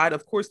college's side,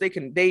 of course,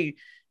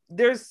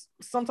 there's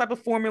some type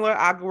of formula,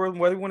 algorithm,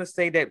 whether you want to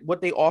say that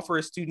what they offer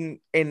a student,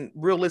 and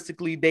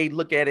realistically, they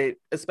look at it,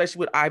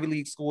 especially with Ivy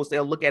League schools,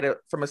 they'll look at it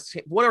from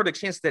what are the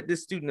chances that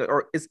this student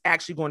is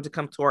actually going to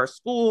come to our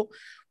school?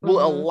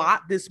 Will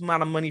allot this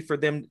amount of money for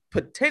them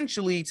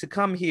potentially to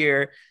come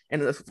here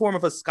in the form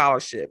of a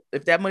scholarship.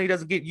 If that money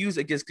doesn't get used,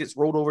 it just gets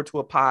rolled over to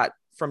a pot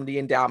from the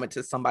endowment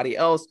to somebody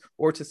else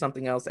or to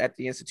something else at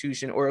the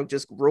institution, or it'll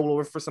just roll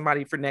over for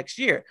somebody for next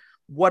year,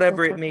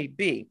 whatever it may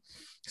be.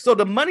 So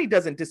the money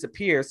doesn't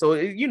disappear. So,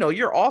 you know,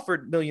 you're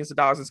offered millions of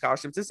dollars in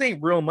scholarships. This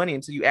ain't real money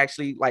until you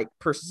actually like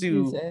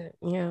pursue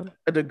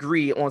a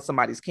degree on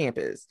somebody's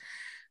campus.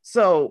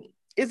 So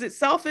is it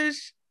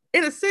selfish?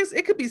 In a sense,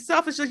 it could be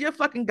selfish as your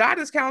fucking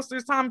guidance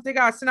counselors time they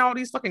gotta send out all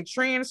these fucking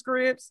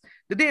transcripts.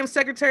 The damn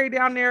secretary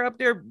down there up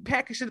there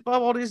packaging up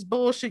all this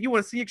bullshit. You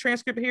want to see a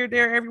transcript here,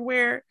 there,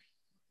 everywhere.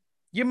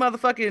 Your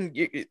motherfucking,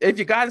 if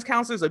your guidance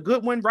counselor is a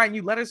good one, writing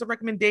you letters of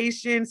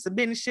recommendation,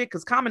 submitting shit,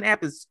 because Common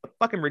App is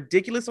fucking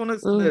ridiculous on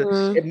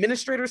the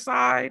administrator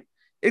side.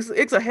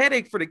 It's a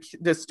headache for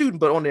the student,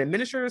 but on the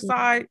administrator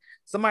side,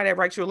 somebody that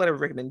writes you a letter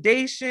of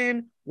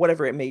recommendation,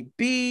 whatever it may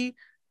be,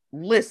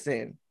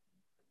 listen,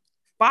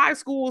 5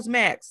 schools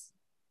max,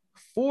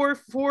 four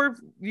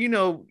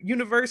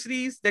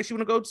universities that you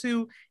want to go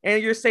to,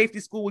 and your safety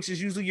school, which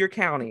is usually your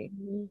county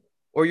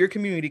or your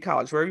community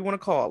college, whatever you want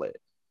to call it.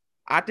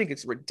 I think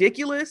it's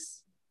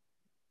ridiculous.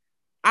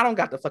 I don't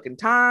got the fucking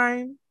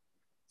time.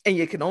 And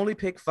you can only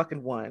pick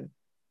fucking one.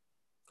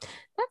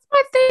 That's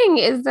my thing,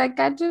 is like,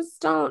 I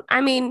just don't,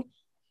 I mean,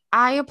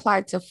 I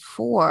applied to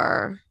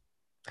 4.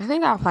 I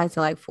think I applied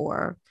to like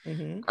 4.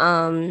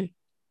 I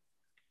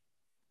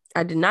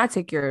did not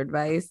take your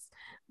advice,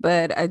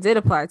 but I did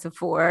apply to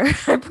 4.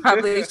 I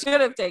probably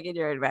should have taken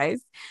your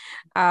advice.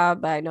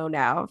 But I know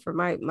now for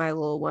my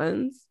little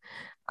ones.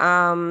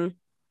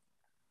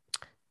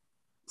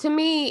 To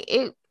me,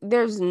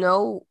 there's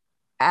no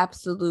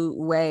absolute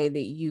way that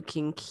you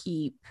can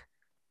keep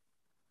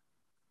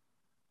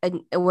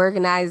an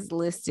organized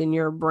list in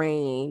your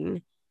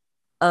brain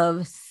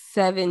of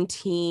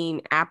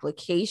 17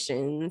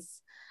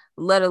 applications,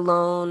 let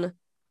alone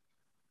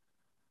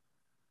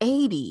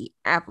 80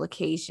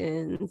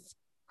 applications.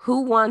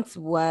 Who wants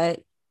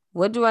what?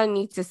 What do I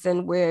need to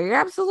send where? You're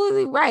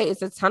absolutely right.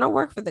 It's a ton of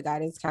work for the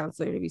guidance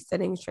counselor to be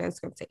sending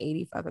transcripts to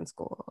 80 fucking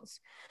schools.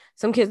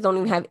 Some kids don't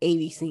even have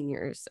 80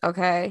 seniors,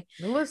 okay?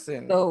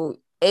 Listen. So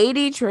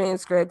 80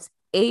 transcripts,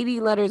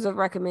 80 letters of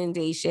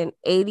recommendation,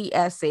 80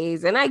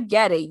 essays. And I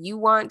get it. You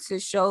want to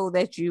show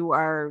that you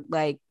are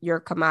like your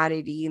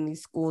commodity and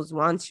these schools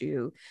want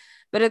you.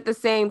 But at the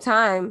same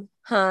time,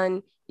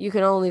 hun, you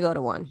can only go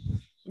to one.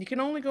 You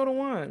can only go to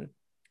one.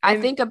 I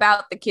think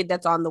about the kid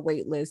that's on the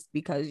wait list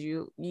because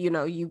you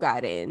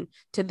got in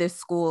to this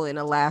school in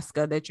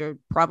Alaska that you're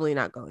probably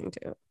not going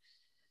to.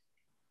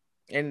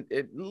 And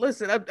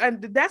listen,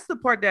 that's the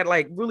part that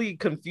like really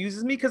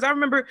confuses me, because I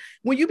remember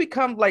when you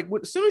become like,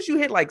 as soon as you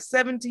hit like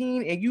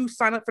 17 and you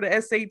sign up for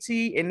the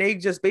SAT and they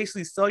just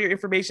basically sell your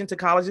information to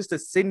colleges to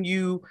send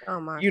you,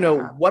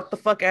 what the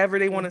fuck ever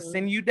they want to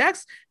send you.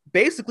 That's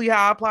basically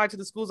how I applied to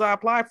the schools I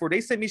applied for. They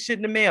sent me shit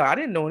in the mail. I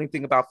didn't know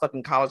anything about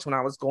fucking college when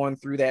I was going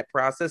through that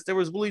process. There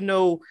was really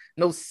no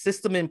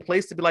system in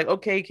place to be like,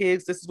 okay,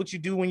 kids, this is what you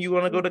do when you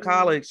want to go to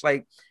college.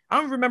 Like, I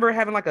don't remember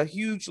having like a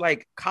huge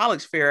like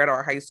college fair at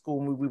our high school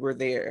when we were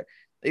there.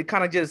 It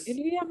kind of just, Did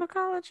you have a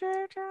college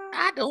fair, child?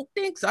 I don't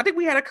think so. I think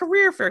we had a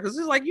career fair because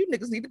it's like you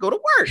niggas need to go to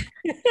work.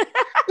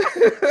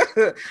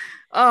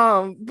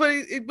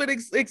 But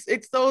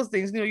it's those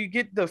things. You know, you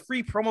get the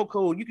free promo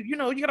code. You can, you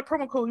know, you got a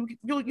promo code.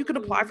 You can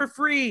apply for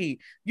free.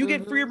 You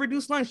get free or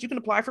reduced lunch. You can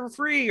apply for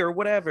free or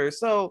whatever.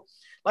 So,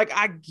 like,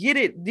 I get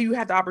it. Do you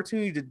have the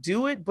opportunity to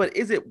do it? But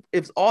is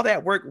all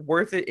that work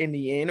worth it in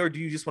the end, or do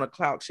you just want to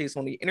clout chase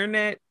on the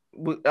internet?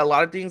 A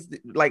lot of things,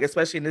 like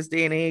especially in this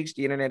day and age,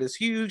 the internet is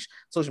huge.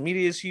 Social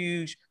media is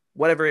huge.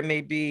 Whatever it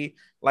may be.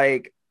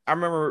 Like, I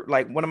remember,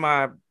 like, one of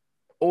my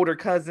older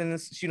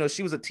cousins, you know,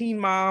 she was a teen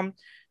mom.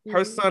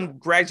 Her son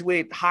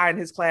graduated high in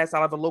his class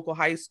out of a local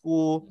high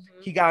school.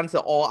 He got into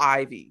all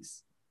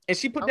Ivies, and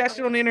she put that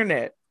shit on the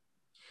internet.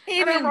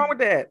 Ain't nothing wrong with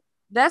that.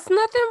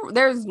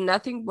 There's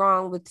nothing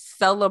wrong with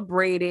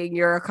celebrating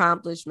your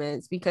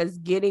accomplishments, because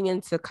getting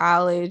into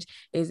college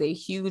is a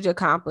huge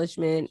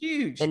accomplishment.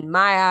 Huge. In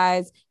my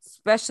eyes,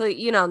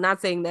 especially, you know, not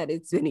saying that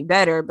it's any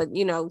better, but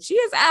you know, she's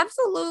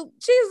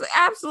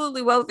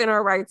absolutely well within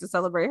her right to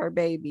celebrate her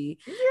baby.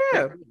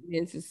 Yeah.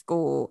 Into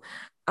school.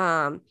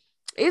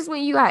 Is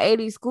when you got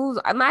 80 schools.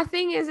 My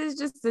thing is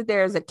just that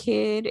there's a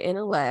kid in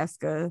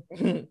Alaska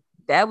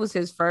that was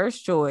his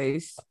first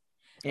choice.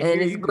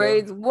 And his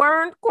grades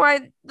weren't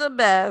quite the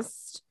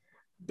best.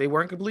 They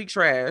weren't complete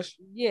trash.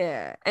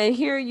 Yeah. And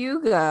here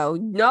you go.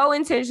 No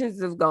intentions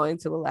of going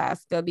to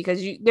Alaska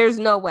because there's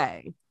no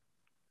way.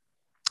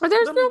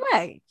 There's no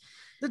way.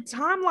 The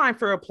timeline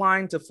for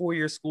applying to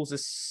four-year schools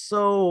is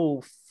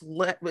so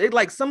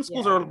like some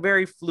schools are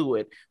very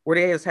fluid, where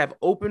they just have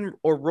open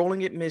or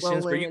rolling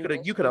admissions where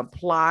you could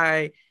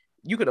apply.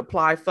 You could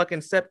apply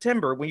fucking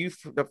September when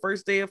the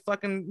first day of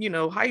fucking, you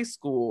know, high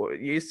school,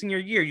 your senior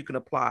year, you can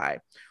apply.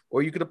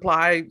 Or you could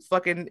apply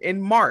fucking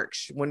in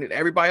March when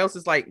everybody else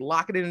is like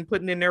locking in and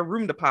putting in their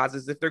room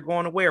deposits if they're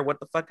going away or what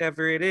the fuck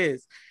ever it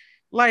is.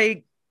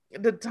 Like,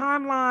 the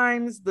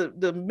timelines,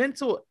 the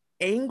mental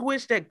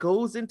anguish that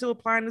goes into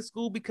applying to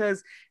school,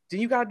 because then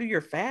you got to do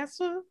your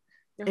FAFSA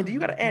and then you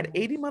got to add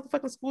 80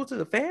 motherfucking schools to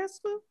the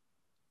FAFSA.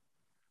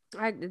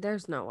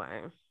 There's no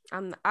way.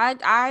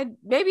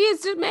 Maybe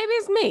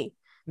it's me.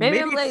 Maybe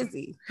I'm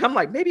lazy. I'm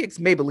like, maybe it's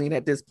Maybelline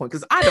at this point,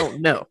 because I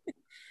don't know.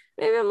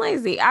 Maybe I'm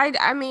lazy.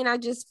 I mean, I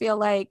just feel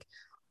like,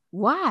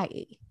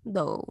 why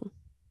though?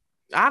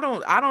 I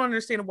don't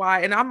understand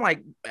why. And I'm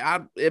like,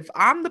 if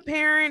I'm the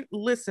parent,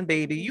 listen,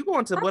 baby, you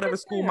going to whatever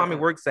school mommy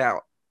works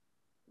out.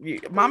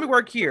 Mommy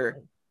work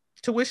here,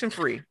 tuition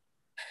free.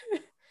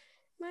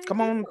 Come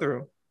on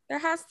through. There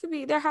has to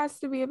be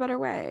a better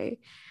way.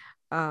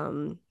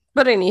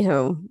 But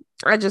anywho,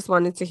 I just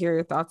wanted to hear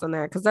your thoughts on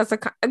that, because that's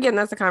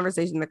a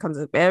conversation that comes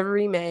up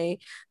every May.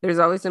 There's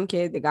always some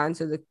kid that got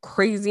into the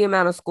crazy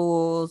amount of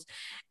schools,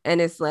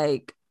 and it's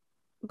like,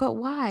 but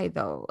why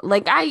though?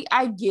 Like,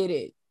 I get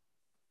it.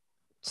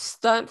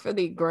 Stunt for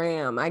the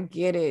gram. I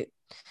get it.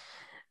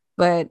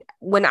 But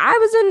when I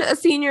was a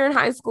senior in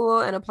high school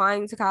and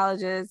applying to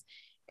colleges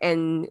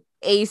and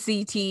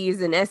ACTs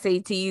and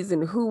SATs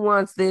and who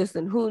wants this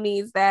and who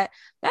needs that,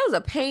 that was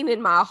a pain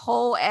in my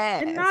whole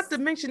ass. And not to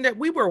mention that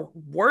we were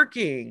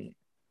working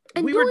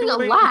and we were doing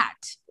a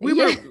lot. We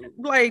were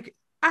like,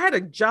 I had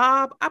a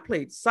job, I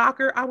played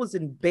soccer, I was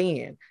in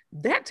band.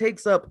 That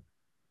takes up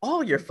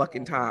all your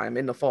fucking time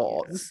in the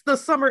fall. It's the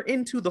summer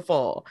into the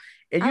fall.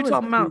 And you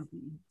talking about,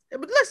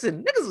 but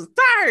listen, niggas was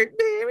tired,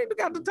 man. We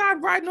got the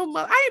time right no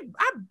mother. I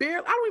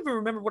don't even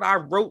remember what I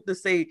wrote to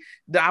say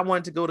that I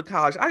wanted to go to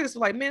college. I just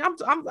like, man,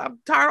 I'm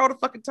tired all the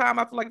fucking time.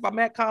 I feel like if I'm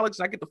at college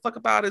and I get the fuck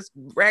up out of this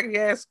raggedy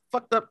ass,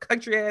 fucked up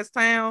country ass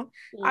town,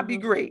 I'd be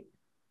great.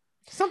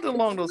 Something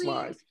along those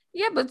lines.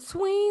 Yeah,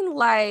 between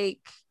like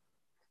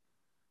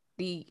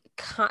the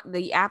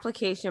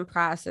application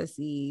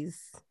processes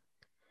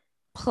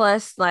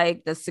plus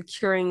like the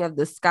securing of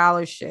the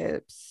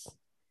scholarships,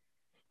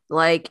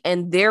 like,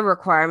 and their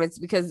requirements,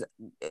 because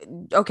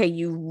okay,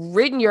 you've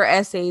written your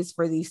essays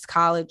for these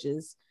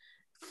colleges,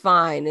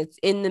 fine, it's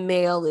in the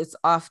mail, it's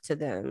off to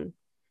them.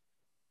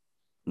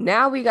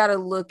 Now we got to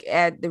look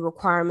at the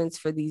requirements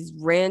for these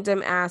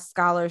random ass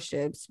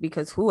scholarships,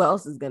 because who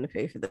else is going to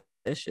pay for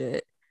this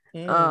shit?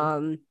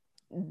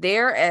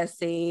 Their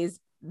essays,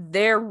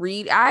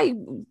 I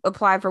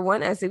applied for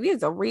one essay. We had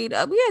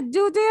to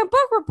do a damn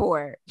book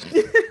report.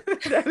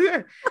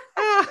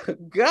 Oh,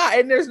 God,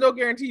 and there's no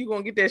guarantee you're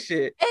gonna get that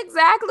shit.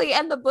 Exactly.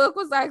 And the book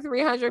was like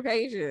 300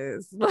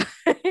 pages.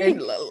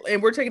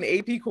 and we're taking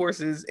AP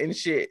courses and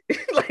shit.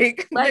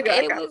 like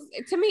it was,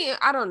 to me,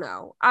 I don't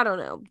know.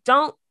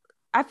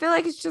 I feel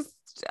like it's just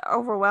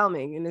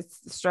overwhelming and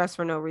it's stress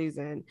for no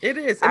reason. It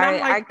is. And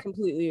I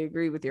completely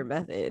agree with your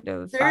method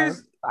of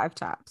five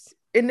tops.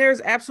 And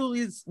there's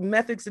absolutely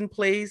methods in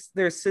place.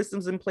 There's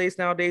systems in place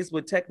nowadays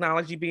with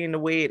technology being the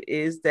way it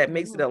is that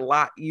makes it a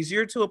lot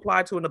easier to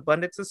apply to an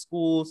abundance of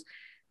schools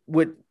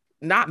with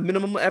not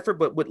minimum effort,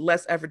 but with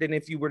less effort than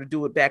if you were to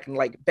do it back in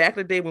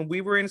the day when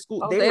we were in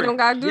school. They don't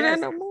got to do that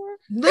no more.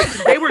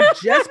 Listen, they were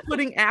just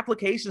putting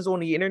applications on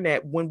the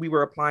internet when we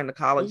were applying to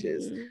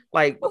colleges. Mm-hmm.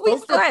 Like, but we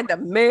still had to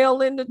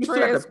mail in the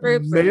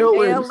transcripts and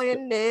mail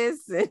in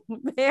this and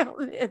mail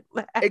in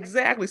that.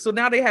 Exactly. So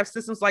now they have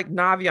systems like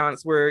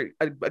Naviance where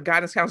a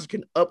guidance counselor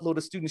can upload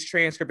a student's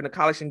transcript and the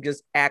college can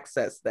just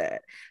access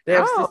that. They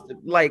have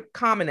like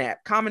Common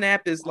App. Common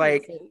App is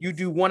like you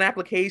do one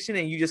application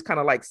and you just kind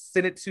of like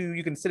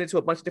you can send it to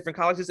a bunch of different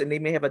colleges and they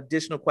may have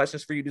additional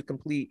questions for you to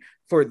complete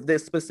for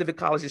this specific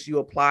colleges you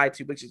apply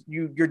to, but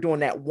you're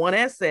doing that one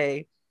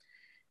essay.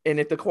 And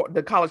if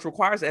the college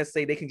requires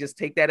essay, they can just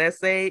take that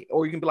essay,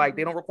 or you can be like,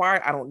 they don't require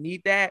it, I don't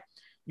need that.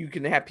 You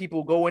can have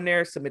people go in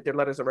there, submit their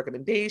letters of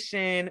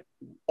recommendation,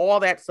 all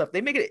that stuff.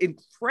 They make it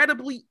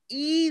incredibly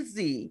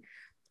easy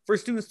for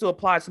students to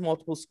apply to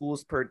multiple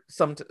schools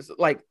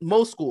like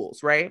most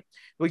schools, right?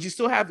 But you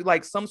still have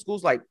like some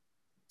schools like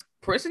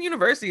Princeton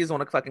University is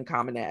on a fucking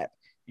Common App.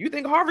 You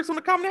think Harvard's on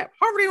the Common App?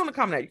 Harvard ain't on the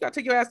Common App. You got to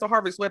take your ass to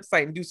Harvard's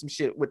website and do some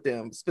shit with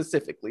them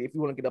specifically if you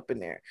want to get up in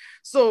there.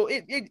 So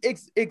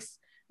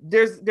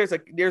there's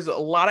a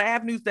lot of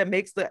avenues that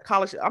makes the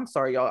college. I'm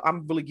sorry, y'all.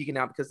 I'm really geeking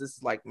out because this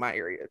is like my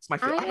area. It's my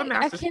field.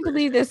 I can't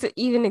believe this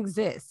even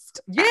exists.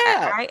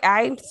 Yeah.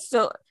 I'm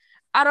still,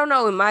 I don't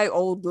know, in my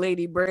old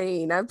lady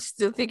brain, I'm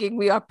still thinking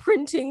we are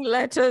printing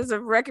letters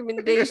of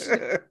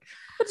recommendation,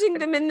 putting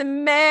them in the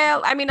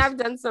mail. I mean, I've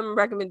done some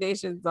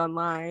recommendations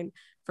online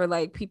for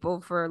like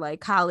people for like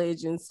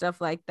college and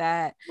stuff like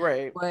that.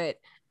 Right. But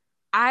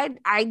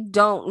I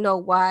don't know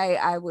why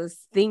I was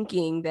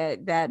thinking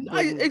that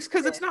it's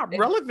because it's not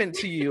relevant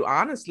to you.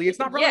 Honestly, it's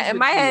not relevant. Yeah, in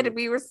my head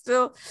we were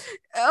still,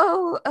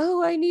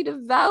 I need a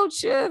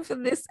voucher for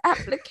this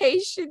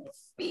application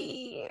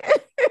fee.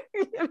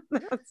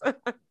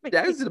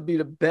 That is gonna be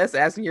the best,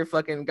 asking your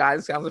fucking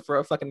guidance counselor for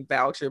a fucking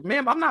voucher.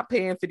 Ma'am, I'm not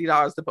paying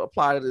 $50 to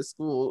apply to this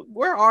school.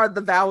 Where are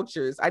the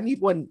vouchers? I need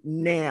one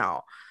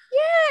now.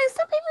 Yeah,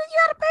 some people you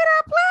gotta pay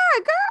to apply.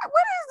 God,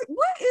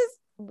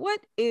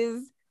 what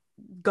is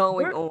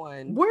going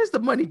on? Where's the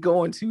money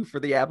going to for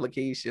the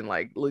application?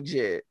 Like,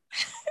 legit.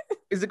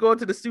 Is it going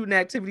to the student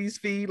activities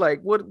fee? Like,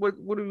 what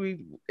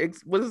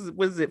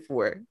is it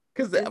for?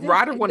 Because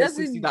Ryder wanted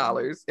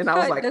 $60 and I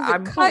was like,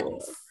 I'm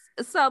cool.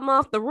 Something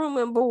off the room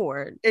and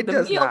board. It the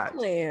does meal not.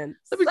 Plan.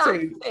 Let me tell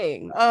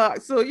you.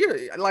 So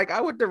you're like,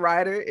 I went to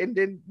Ryder, and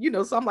then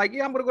so I'm like,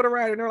 yeah, I'm gonna go to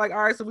Ryder, and they're like,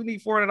 all right, so we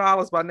need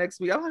 $400 by next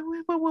week. I'm like,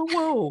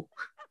 whoa.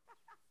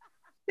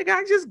 Nigga,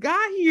 I just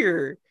got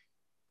here.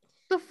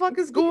 The fuck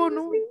is going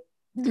on?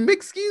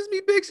 Excuse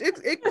me, bitch.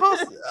 It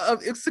costs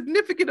a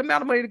significant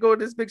amount of money to go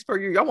to this bitch per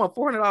year. Y'all want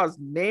 $400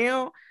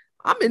 now?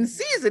 I'm in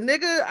season,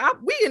 nigga.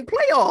 We in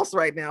playoffs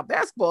right now,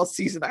 basketball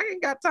season. I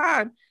ain't got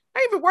time. I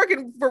ain't even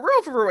working for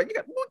real.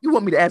 You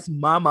want me to ask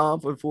my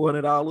mom for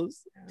 $400?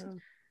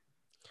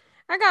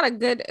 I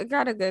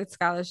got a good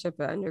scholarship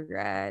at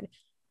undergrad.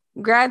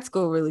 Grad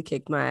school really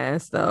kicked my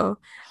ass though,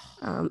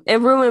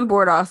 and room and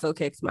board also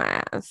kicks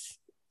my ass.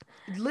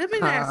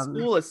 Living at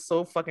school is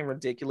so fucking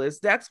ridiculous.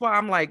 That's why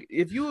I'm like,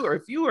 if you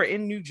are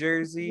in New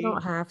Jersey, you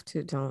don't have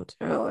to. Don't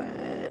do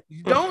it.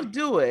 Don't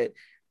do it.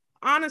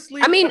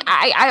 Honestly, I mean,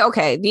 I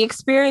okay. The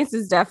experience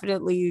is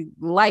definitely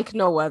like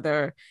no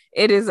other.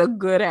 It is a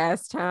good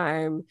ass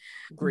time.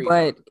 Great.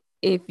 But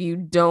if you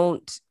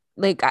don't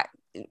like,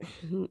 if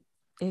you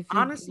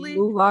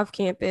move off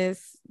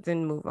campus,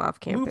 then move off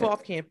campus. Move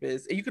off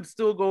campus. You could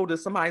still go to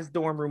somebody's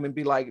dorm room and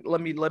be like,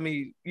 let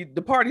me.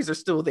 The parties are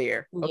still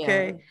there.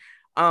 Okay. Yeah.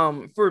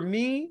 For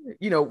me,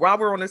 while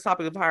we're on this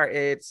topic of higher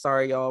ed,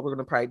 sorry y'all, we're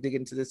gonna probably dig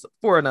into this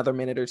for another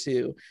minute or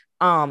two.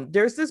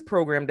 There's this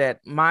program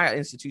that my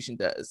institution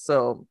does.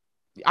 So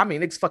I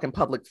mean, it's fucking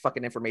public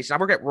fucking information. I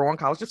work at Rowan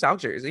College of South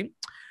Jersey.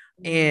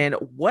 And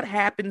what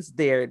happens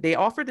there, they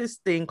offer this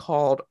thing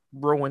called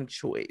Rowan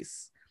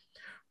Choice.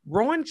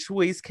 Rowan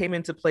Choice came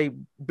into play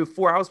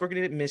before I was working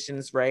in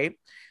admissions, right?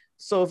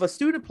 So if a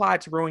student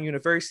applied to Rowan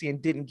University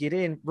and didn't get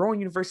in, Rowan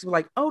University was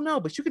like, oh no,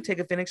 but you can take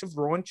advantage of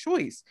Rowan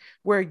Choice,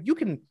 where you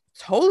can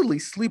totally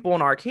sleep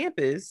on our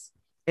campus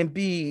and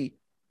be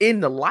in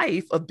the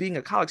life of being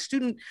a college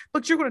student,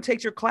 but you're going to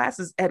take your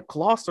classes at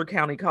Gloucester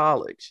County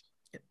College.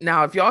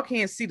 Now, if y'all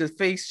can't see the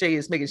face Shay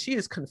is making, she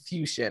is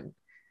Confucian.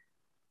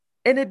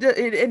 And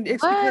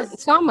it's what?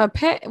 Because so I'm a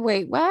pet.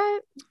 Wait,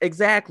 what?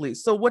 Exactly.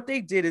 So what they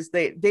did is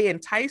they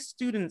entice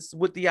students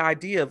with the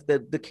idea of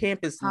the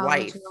campus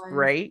life,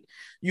 right?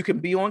 You can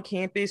be on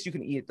campus, you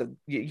can eat at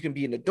you can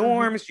be in the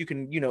dorms, you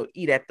can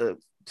eat at the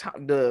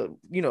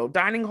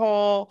dining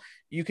hall,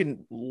 you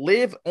can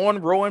live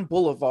on Rowan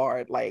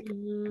Boulevard, like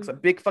it's a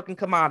big fucking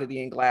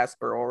commodity in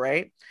Glassboro,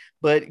 right?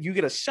 But you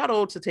get a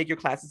shuttle to take your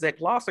classes at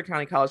Gloucester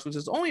County College, which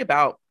is only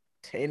about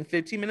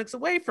 10-15 minutes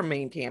away from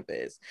main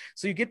campus.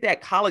 So you get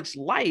that college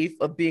life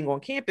of being on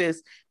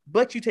campus,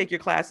 but you take your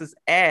classes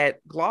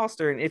at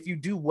Gloucester. And if you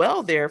do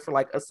well there for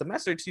like a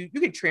semester or two,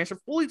 you can transfer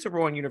fully to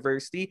Rowan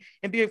University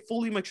and be a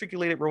fully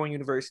matriculated Rowan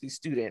University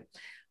student.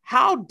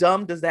 How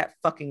dumb does that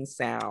fucking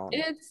sound?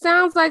 It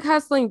sounds like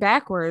hustling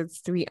backwards,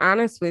 to be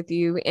honest with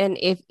you. And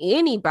if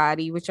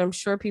anybody, which I'm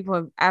sure people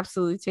have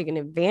absolutely taken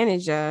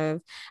advantage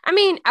of, I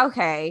mean,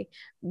 okay,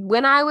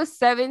 when I was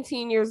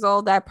 17 years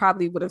old, that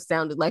probably would have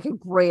sounded like a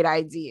great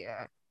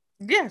idea.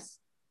 Yes,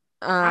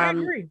 I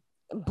agree.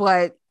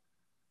 But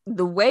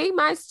the way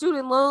my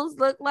student loans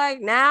look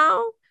like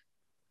now,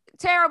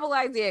 terrible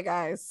idea,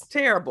 guys.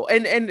 Terrible.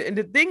 And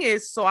the thing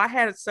is, so I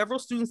had several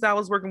students that I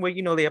was working with,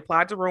 they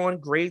applied to Rowan.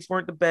 Grades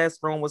weren't the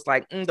best. Rowan was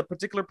like, the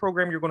particular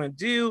program you're going to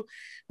do,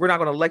 we're not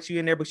going to let you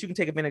in there, but you can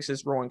take advantage of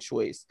this Rowan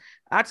choice.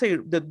 I tell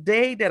you, the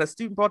day that a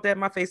student brought that in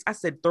my face, I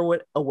said, throw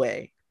it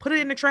away, put it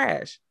in the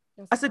trash.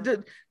 I said,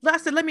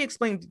 let me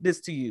explain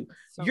this to you.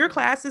 Your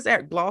classes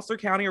at Gloucester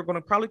County are going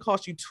to probably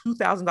cost you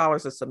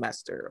 $2,000 a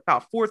semester,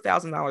 about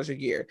 $4,000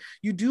 a year.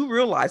 You do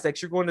realize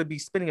that you're going to be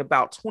spending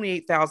about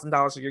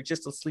 $28,000 a year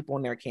just to sleep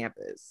on their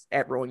campus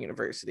at Rowan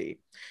University.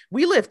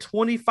 We live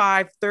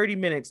 25, 30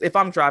 minutes. If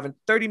I'm driving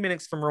 30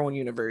 minutes from Rowan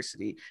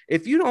University,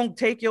 if you don't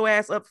take your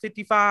ass up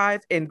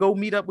 55 and go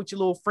meet up with your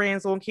little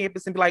friends on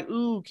campus and be like,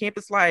 ooh,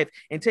 campus life,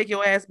 and take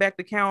your ass back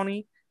to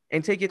county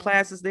and take your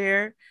classes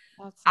there.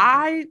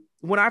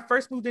 When I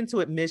first moved into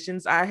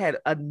admissions, I had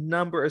a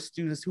number of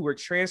students who were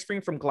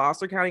transferring from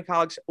Gloucester County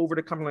College over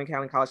to Cumberland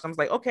County College. And I was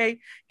like, okay,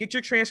 get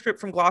your transcript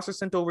from Gloucester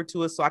sent over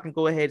to us so I can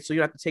go ahead so you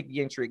don't have to take the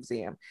entry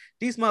exam.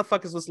 These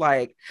motherfuckers was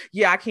like,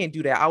 yeah, I can't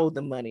do that. I owe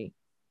them money.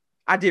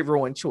 I did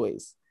Rowan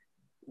choice.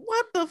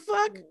 What the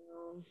fuck?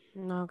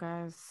 No,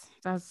 guys,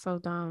 that's so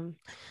dumb.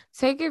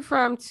 Take it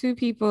from two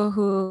people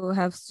who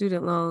have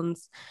student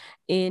loans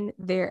in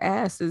their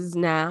asses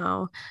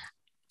now.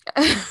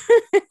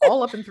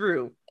 All up and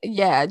through.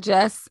 Yeah,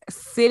 just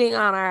sitting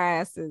on our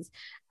asses.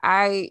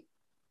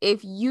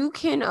 If you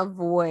can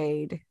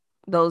avoid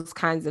those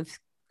kinds of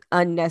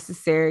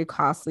unnecessary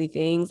costly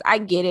things, I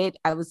get it.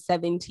 I was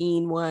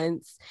 17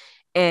 once,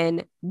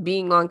 and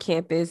being on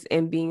campus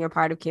and being a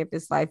part of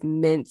campus life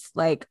meant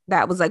like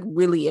that was like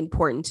really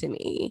important to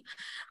me.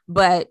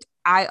 But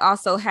I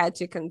also had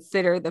to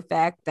consider the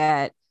fact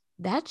that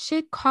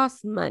shit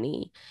costs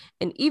money.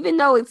 And even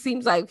though it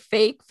seems like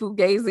fake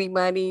fugazi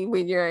money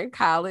when you're in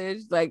college,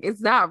 like it's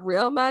not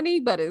real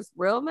money, but it's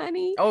real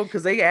money. Oh,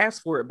 because they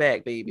asked for it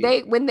back,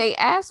 baby. When they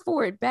ask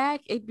for it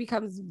back, it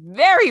becomes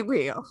very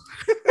real.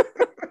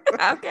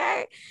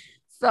 Okay.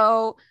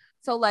 So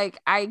like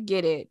I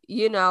get it,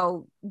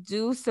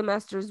 do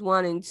semesters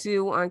 1 and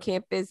 2 on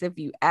campus if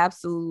you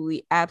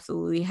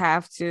absolutely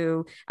have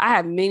to. I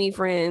have many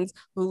friends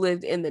who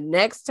lived in the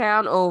next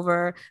town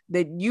over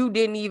that you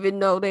didn't even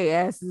know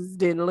their asses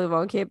didn't live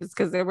on campus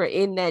because they were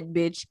in that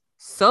bitch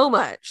so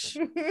much.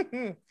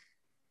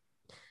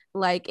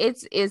 Like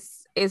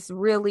it's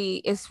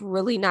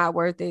really not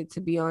worth it to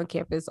be on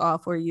campus all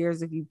 4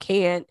 years if you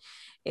can't,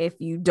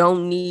 if you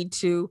don't need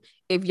to.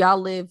 If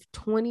y'all live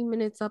 20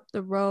 minutes up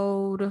the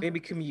road, maybe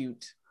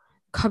commute.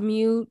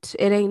 It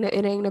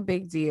ain't a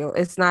big deal.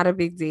 It's not a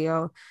big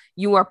deal.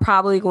 You are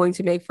probably going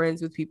to make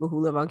friends with people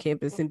who live on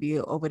campus and be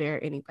over there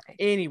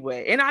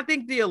anyway. And I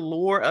think the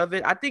allure of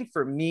it, I think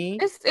for me,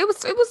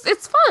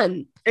 it's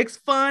fun. It's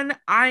fun.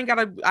 I ain't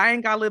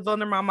gotta live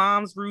under my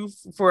mom's roof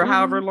for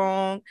however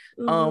long.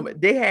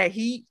 They had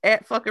heat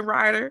at fucking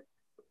Ryder.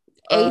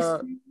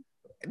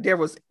 There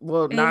was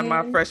not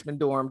my freshman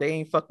dorm. They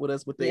ain't fuck with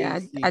us with the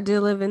AC. I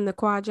did live in the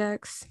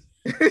Quajax.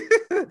 Let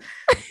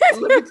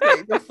me tell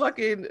you, the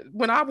fucking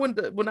when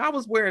I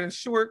was wearing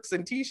shorts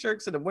and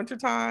t-shirts in the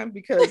wintertime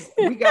because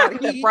we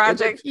got heat,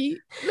 project heat.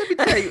 Let me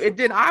tell you, and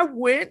then I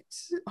went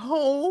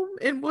home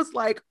and was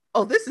like,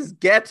 oh, this is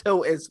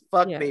ghetto as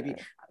fuck, baby.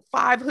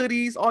 5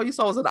 hoodies, all you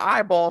saw was an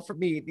eyeball for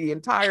me the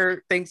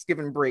entire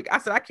Thanksgiving break. I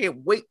said, I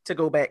can't wait to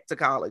go back to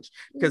college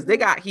because they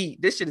got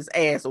heat. This shit is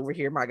ass over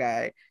here, my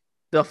guy.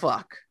 The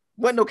fuck?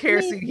 Wasn't no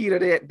kerosene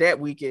heater that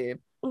weekend.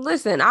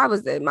 Listen, I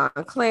was at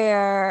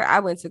Montclair.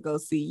 I went to go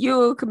see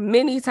you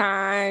many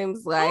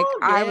times. Like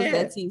I was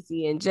at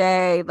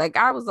TCNJ. Like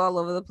I was all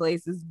over the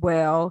place as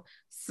well.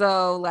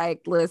 So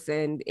like,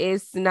 listen,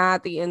 it's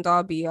not the end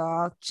all be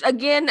all.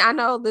 Again, I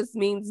know this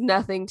means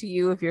nothing to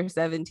you if you're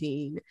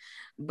 17,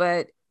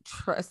 but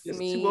trust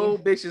me, 2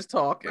 old bitches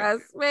talking.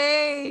 Trust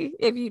me,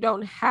 if you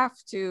don't have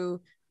to,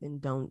 then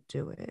don't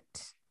do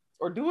it.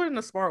 Or do it in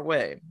a smart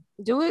way.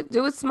 Do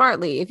it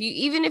smartly.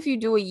 Even if you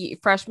do a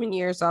freshman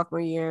year, sophomore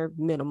year,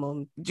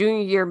 minimum,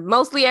 junior year,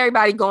 mostly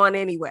everybody going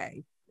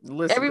anyway.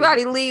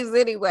 Everybody leaves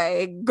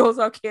anyway and goes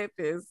on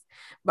campus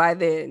by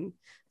then.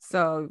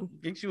 So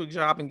get you a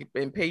job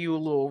and pay you a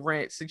little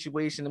rent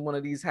situation in one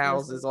of these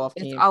houses off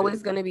campus. It's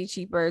always going to be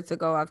cheaper to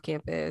go off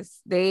campus.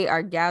 They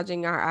are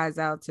gouging our eyes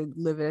out to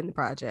live in the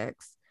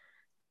projects.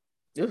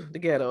 Ugh, the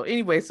ghetto.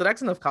 Anyway, so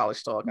that's enough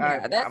college talk.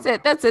 Yeah,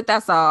 that's it.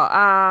 That's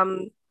all.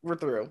 We're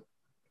through.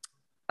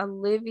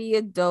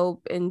 Olivia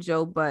Dope and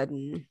Joe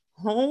Budden.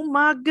 Oh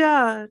my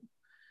God.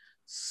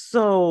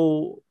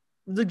 So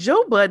the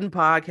Joe Budden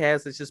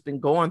podcast has just been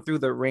going through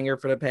the ringer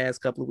for the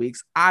past couple of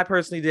weeks. I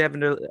personally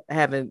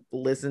haven't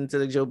listened to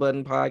the Joe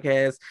Budden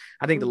podcast.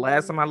 I think the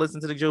last time I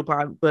listened to the Joe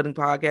Budden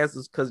podcast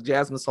was because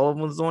Jasmine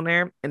Sullivan was on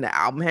there and the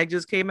album had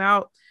just came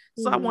out.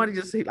 So I wanted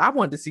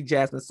to see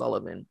Jasmine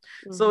Sullivan.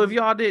 So if Mm-hmm.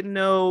 y'all didn't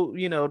know,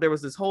 there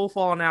was this whole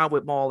falling out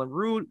with Maul and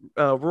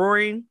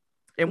Rory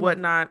and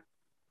whatnot.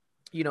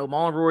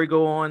 Maul and Rory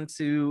go on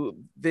to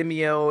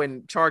Vimeo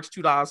and charge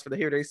 $2 for to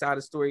hear their side of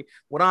the story.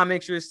 What I'm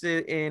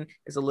interested in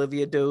is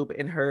Olivia Dope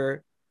and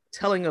her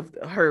telling of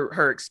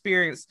her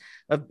experience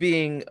of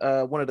being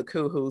one of the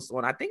co-hosts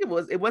on, I think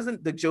it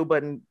wasn't the Joe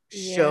Budden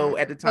show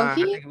at the So time. I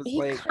think it was he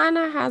like, kind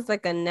of has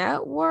like a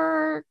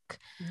network.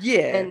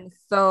 yeah, And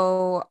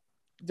so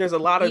there's a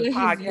lot of via his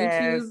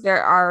podcasts. YouTube,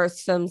 there are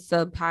some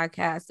sub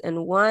podcasts,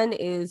 and one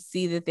is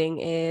See the Thing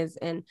Is,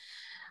 and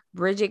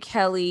Bridget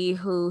Kelly,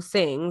 who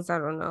sings. I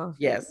don't know.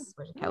 Yes.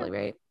 Bridget Kelly,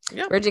 right?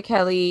 Yep. Bridget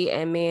Kelly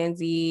and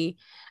Mandy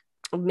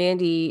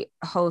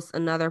hosts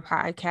another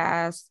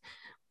podcast.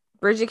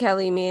 Bridget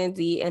Kelly,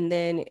 Mandy, and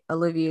then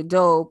Olivia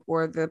Dope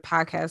were the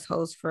podcast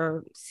hosts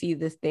for See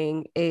This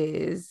Thing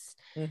Is.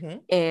 Mm-hmm.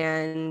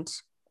 And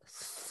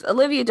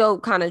Olivia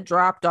Dope kind of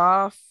dropped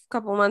off a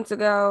couple months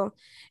ago.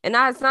 And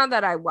it's not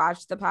that I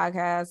watched the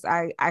podcast.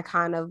 I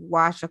kind of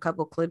watched a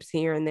couple clips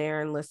here and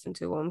there and listened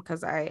to them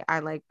because I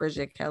like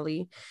Bridget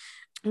Kelly.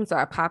 And so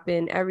I pop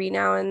in every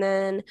now and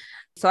then.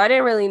 So I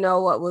didn't really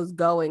know what was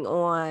going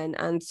on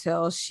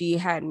until she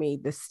had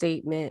made the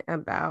statement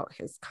about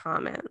his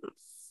comments.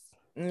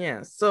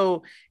 Yeah.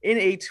 So in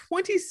a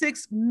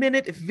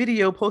 26-minute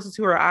video posted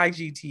to her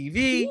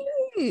IGTV,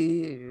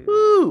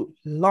 ooh,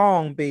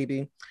 long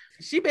baby,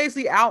 she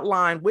basically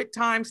outlined with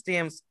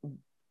timestamps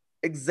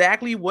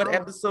exactly what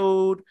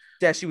episode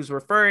that she was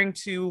referring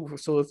to.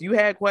 So if you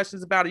had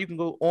questions about it, you can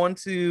go on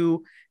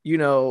to,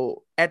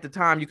 at the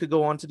time you could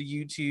go onto the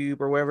YouTube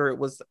or wherever it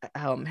was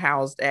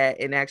housed at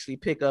and actually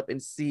pick up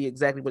and see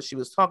exactly what she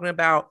was talking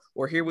about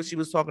or hear what she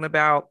was talking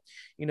about.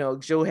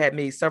 Joe had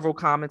made several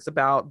comments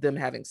about them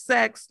having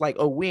sex, like,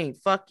 oh, we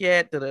ain't fuck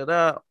yet,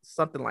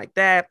 something like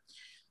that.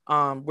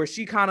 Where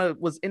she kind of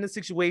was in a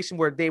situation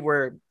where they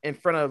were in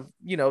front of,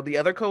 the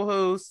other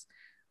co-hosts,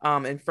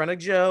 in front of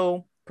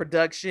Joe,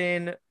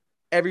 production,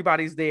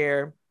 everybody's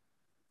there.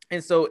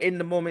 And so in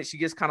the moment, she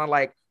just kind of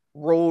like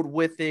rolled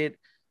with it,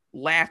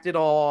 laughed it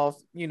off,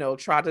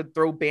 tried to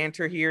throw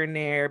banter here and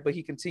there, but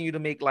he continued to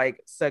make like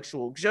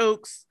sexual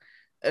jokes,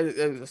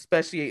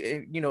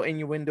 especially,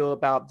 innuendo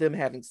about them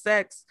having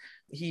sex.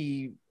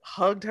 He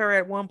hugged her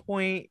at one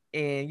point,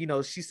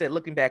 and she said,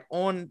 looking back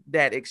on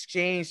that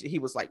exchange, he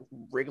was like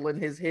wriggling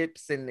his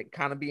hips and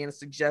kind of being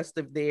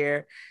suggestive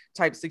there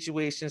type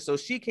situation. So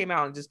she came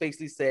out and just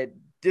basically said,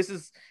 this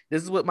is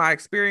what my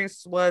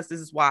experience was, this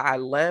is why I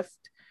left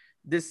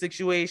this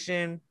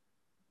situation.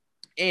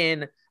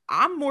 And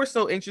I'm more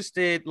so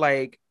interested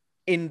like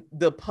in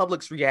the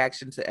public's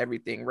reaction to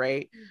everything,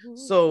 right? Mm-hmm.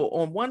 So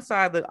on one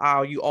side of the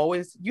aisle, you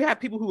have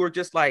people who are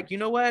just like, you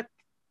know what,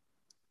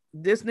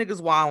 this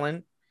nigga's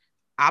wilding,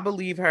 I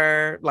believe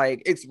her,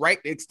 like it's right,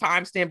 it's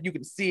timestamped, you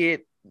can see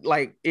it,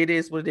 like it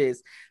is what it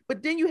is.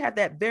 But then you have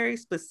that very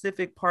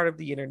specific part of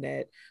the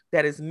internet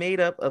that is made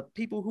up of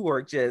people who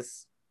are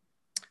just,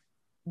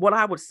 what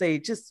I would say,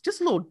 just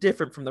a little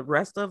different from the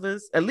rest of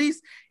us, at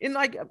least in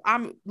like,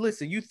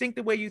 listen, you think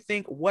the way you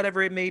think,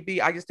 whatever it may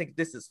be. I just think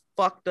this is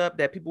fucked up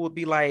that people would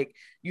be like,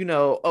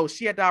 oh,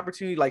 she had the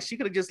opportunity, like she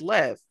could have just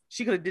left,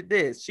 she could have did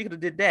this, she could have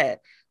did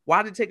that.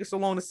 Why did it take her so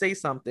long to say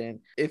something?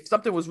 If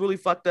something was really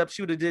fucked up,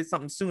 she would have did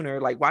something sooner.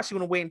 Like, why she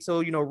want to wait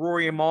until,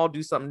 Rory and Maul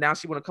do something? Now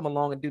she want to come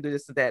along and do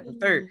this and that and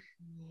third.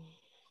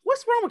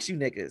 What's wrong with you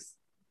niggas?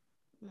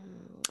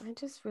 I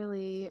just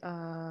really,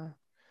 I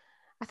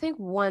think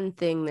one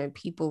thing that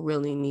people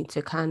really need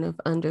to kind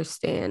of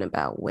understand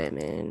about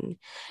women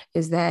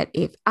is that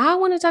if I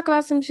want to talk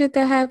about some shit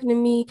that happened to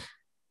me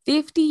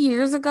 50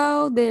 years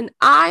ago, then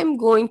I'm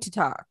going to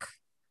talk.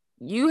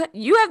 You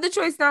have the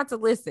choice not to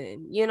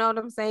listen, you know what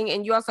I'm saying?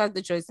 And you also have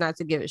the choice not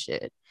to give a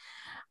shit.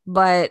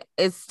 But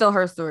it's still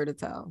her story to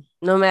tell,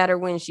 no matter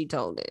when she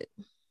told it.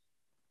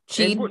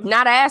 She's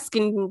not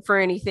asking for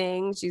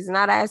anything. She's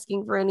not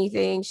asking for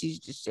anything. She's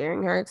just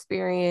sharing her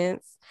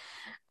experience.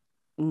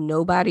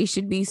 Nobody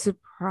should be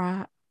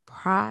surprised.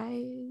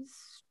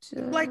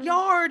 Like,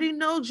 y'all already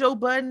know Joe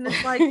Budden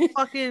is like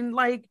fucking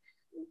like,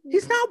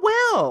 he's not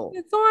well.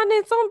 It's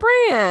on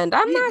brand.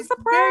 I'm not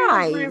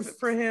surprised. Very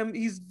for him.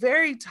 He's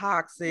very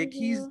toxic. Mm-hmm.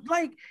 He's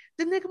like,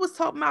 the nigga was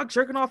talking about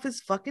jerking off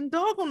his fucking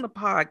dog on the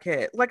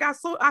podcast. Like I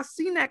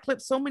seen that clip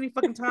so many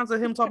fucking times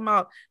of him talking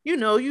about, your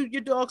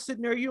dog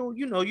sitting there, you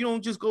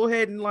don't just go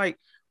ahead and like,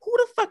 who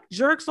the fuck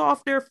jerks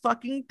off their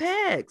fucking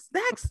pets?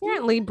 That's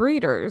apparently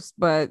breeders,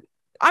 but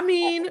I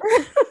mean,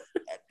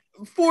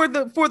 for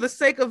the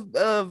sake of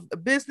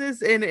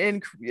business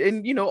and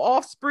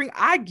offspring,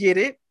 I get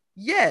it.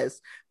 Yes,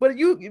 but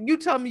you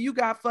tell me you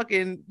got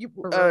fucking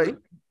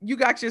you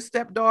got your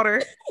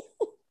stepdaughter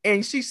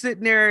and she's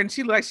sitting there and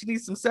she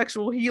needs some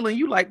sexual healing.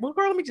 You like, well,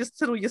 girl, let me just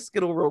tickle your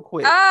skittle real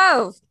quick.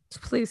 Oh,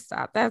 please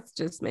stop. That's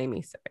just made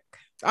me sick.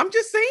 I'm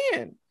just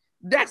saying.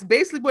 That's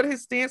basically what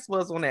his stance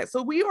was on that.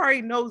 So we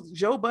already know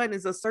Joe Budden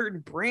is a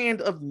certain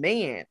brand of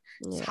man.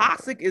 Yeah.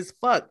 Toxic as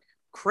fuck.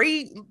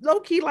 Crazy, low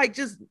key, like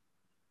just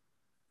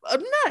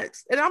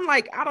nuts. And I'm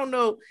like, I don't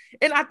know.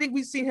 And I think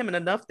we've seen him in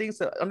enough things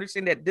to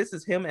understand that this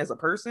is him as a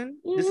person.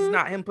 This is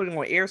not him putting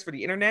on airs for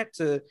the internet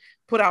to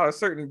put out a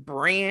certain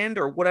brand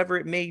or whatever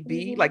it may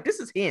be. Like, this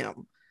is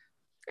him.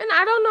 And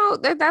I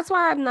don't know. That's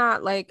why I'm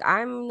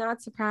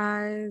not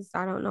surprised.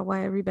 I don't know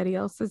why everybody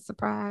else is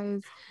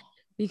surprised,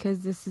 because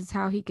this is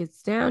how he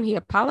gets down. He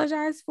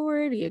apologized for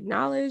it. He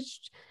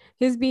acknowledged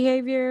his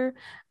behavior.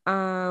 He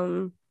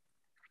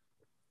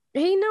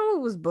knew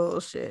it was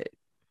bullshit.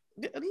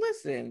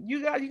 Listen,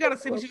 you got to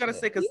say what you got to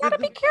say, because you got to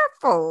be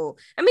careful.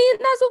 I mean,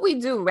 that's what we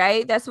do,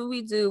 right? That's what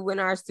we do when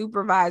our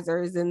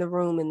supervisor is in the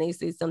room and they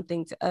say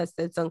something to us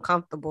that's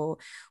uncomfortable.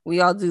 We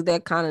all do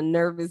that kind of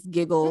nervous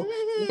giggle.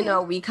 You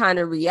know, we kind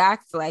of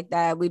react like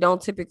that. We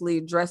don't typically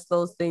address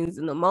those things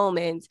in the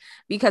moment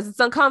because it's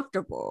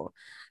uncomfortable.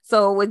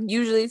 So it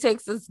usually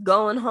takes us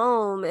going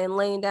home and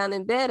laying down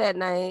in bed at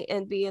night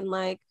and being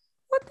like,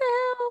 what the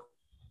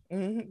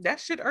hell? That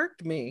shit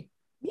irked me.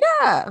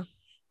 Yeah.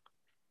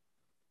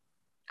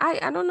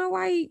 I don't know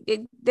why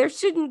there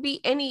shouldn't be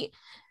any.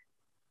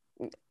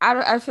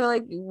 I feel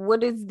like,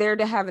 what is there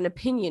to have an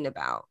opinion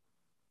about?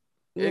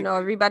 You know,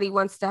 everybody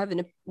wants to have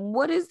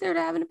what is there to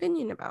have an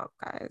opinion about,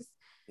 guys?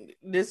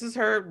 This is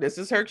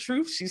her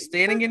truth. She's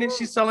standing in it.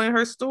 She's telling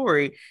her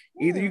story.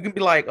 Either you can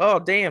be like, oh,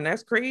 damn,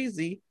 that's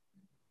crazy.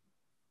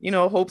 You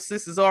know, hope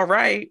sis is all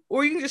right.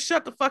 Or you can just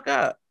shut the fuck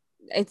up.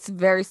 It's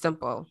very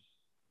simple.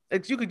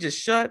 Like, you could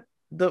just shut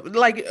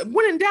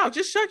when in doubt,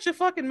 just shut your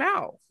fucking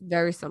mouth.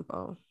 Very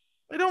simple.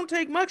 It don't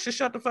take much to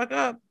shut the fuck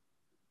up.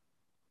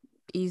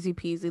 Easy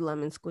peasy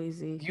lemon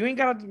squeezy. You ain't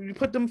gotta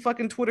put them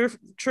fucking Twitter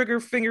trigger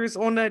fingers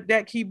on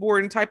that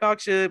keyboard and type out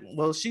shit.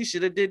 Well, she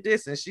should have did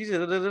this and she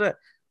should have.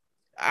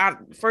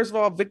 First of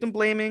all, victim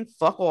blaming,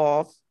 fuck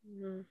off.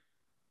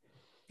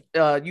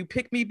 You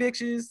pick me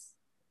bitches,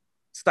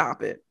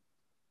 stop it.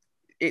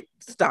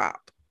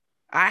 Stop.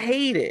 I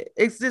hate it.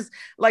 It's just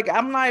like,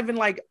 I'm not even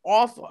like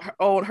off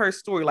on her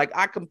story. Like,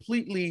 I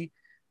completely,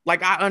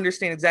 like, I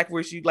understand exactly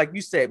where she, like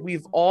you said,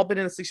 we've all been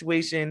in a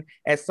situation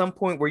at some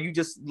point where you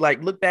just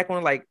like look back on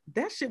it, like,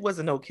 that shit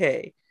wasn't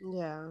okay.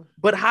 Yeah.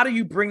 But how do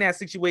you bring that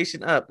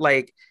situation up?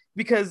 Like,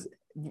 because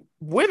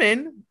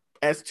women,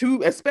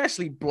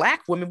 especially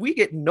Black women, we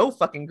get no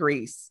fucking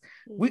grace.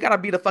 We gotta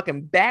be the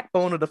fucking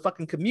backbone of the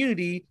fucking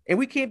community, and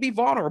we can't be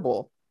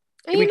vulnerable.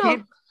 And you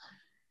know,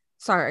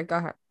 sorry, go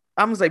ahead.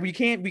 I was like, we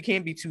can't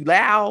be too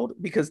loud,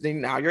 because then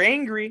now you're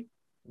angry.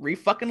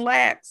 Fucking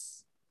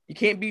lax. You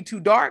can't be too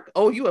dark.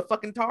 Oh, you a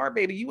fucking tar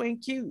baby. You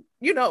ain't cute.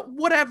 You know,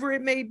 whatever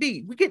it may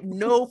be. We get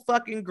no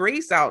fucking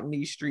grace out in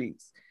these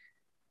streets.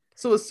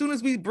 So as soon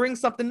as we bring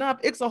something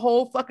up, it's a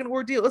whole fucking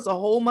ordeal. It's a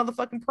whole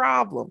motherfucking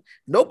problem.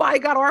 Nobody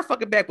got our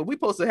fucking back, but we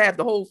supposed to have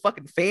the whole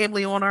fucking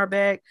family on our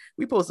back.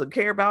 We supposed to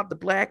care about the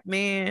Black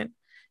man,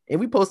 and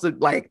we supposed to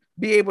like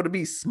be able to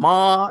be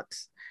smart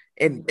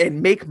and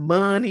make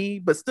money,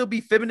 but still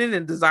be feminine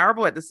and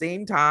desirable at the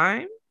same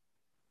time.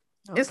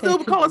 Okay, and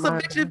still call us a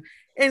bitch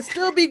and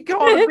still be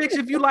called a bitch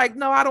if you like,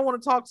 no, I don't want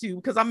to talk to you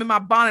because I'm in my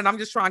bonnet. I'm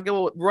just trying to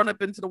go run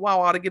up into the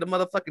Wawa to get a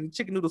motherfucking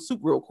chicken noodle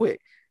soup real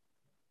quick.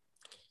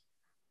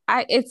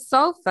 It's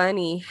so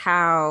funny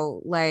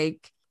how,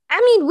 like,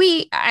 I mean,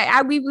 we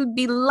would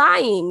be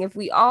lying if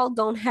we all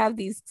don't have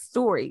these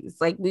stories.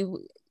 Like,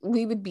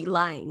 we would be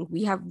lying.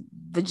 We have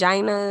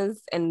vaginas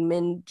and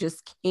men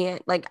just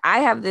can't. Like, I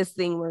have this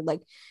thing where like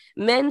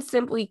men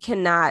simply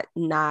cannot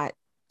not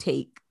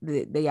take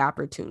the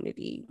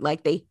opportunity.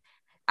 Like,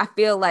 I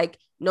feel like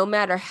no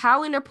matter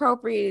how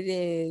inappropriate it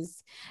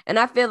is, and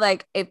I feel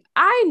like if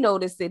I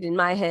notice it in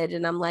my head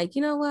and I'm like,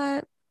 you know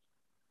what?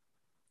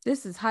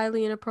 This is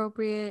highly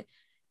inappropriate.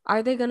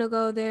 Are they going to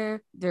go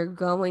there? They're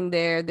going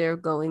there. They're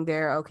going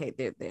there. Okay,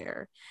 they're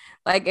there.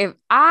 Like, if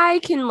I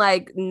can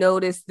like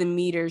notice the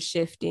meter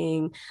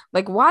shifting,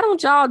 like, why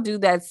don't y'all do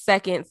that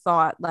second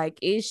thought? Like,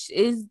 is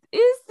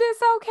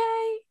this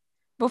okay?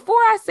 Before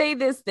I say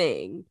this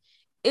thing,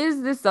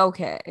 is this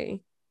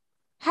okay?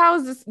 How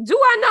is this? Do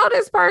I know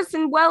this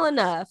person well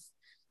enough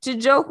to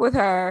joke with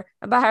her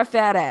about her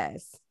fat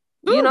ass?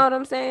 Ooh. You know what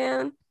I'm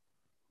saying?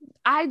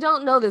 I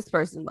don't know this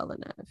person well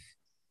enough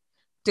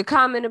to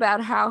comment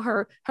about how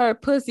her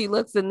pussy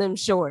looks in them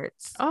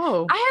shorts.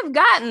 Oh, I have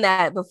gotten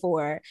that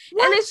before.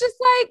 What? And it's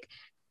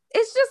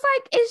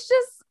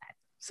just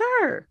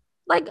sir,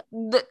 like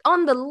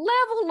on the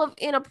level of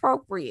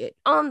inappropriate,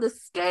 on the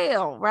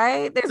scale,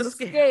 right? There's a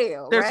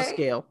scale. There's right? a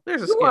scale.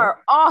 There's a scale. You are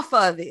off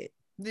of it.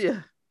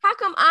 Yeah. How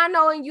come I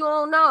know and you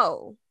don't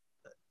know?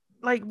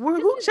 Like,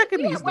 who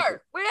checking these? We're at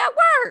work. We're at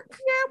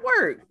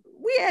work.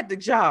 We at the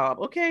job.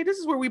 Okay, this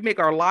is where we make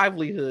our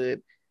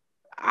livelihood.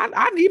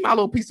 I need my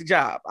little piece of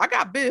job. I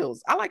got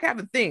bills. I like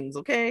having things.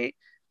 Okay,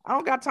 I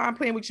don't got time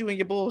playing with you and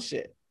your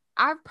bullshit.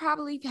 I've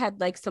probably had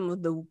like some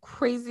of the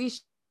crazy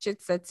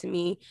shit said to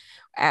me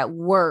at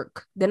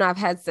work than I've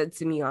had said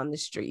to me on the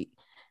street,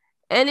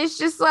 and it's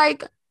just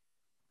like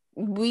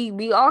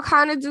we all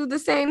kind of do the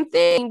same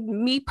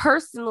thing. Me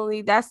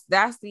personally, that's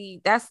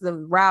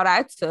the route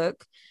I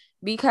took,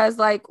 because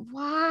like,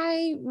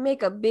 why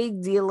make a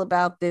big deal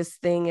about this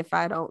thing if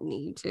I don't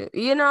need to?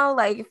 You know,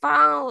 like, if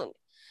I don't,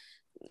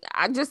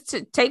 I just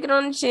take it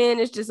on the chin.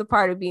 It's just a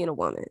part of being a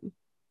woman.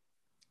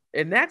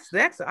 And that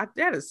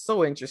is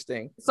so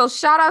interesting. So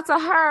shout out to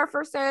her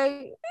for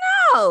saying,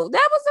 no,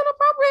 that was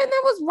inappropriate and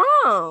that was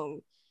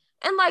wrong.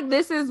 And like,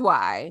 this is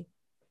why.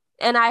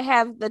 And I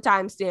have the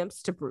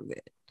timestamps to prove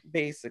it.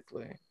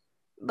 Basically.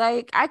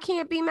 Like, I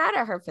can't be mad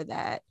at her for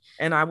that.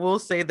 And I will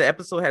say the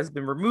episode has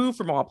been removed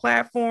from all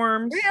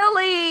platforms.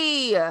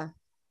 Really?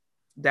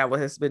 That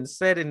what has been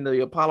said in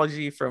the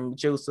apology from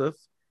Joseph.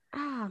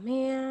 Oh,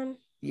 man.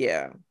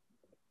 Yeah.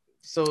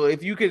 So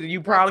if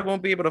you probably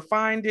won't be able to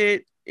find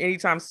it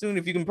anytime soon.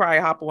 If you can probably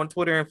hop on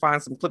Twitter and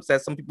find some clips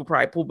that some people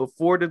probably pulled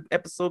before the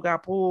episode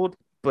got pulled.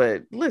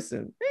 But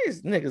listen,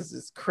 these niggas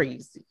is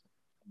crazy.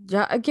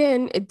 Yeah,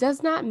 again, it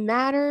does not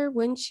matter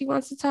when she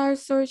wants to tell her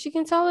story. She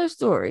can tell her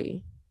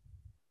story.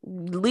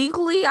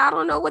 Legally, I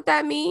don't know what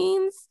that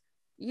means.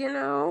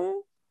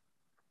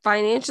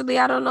 Financially,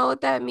 I don't know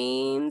what that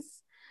means.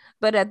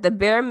 But at the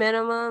bare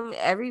minimum,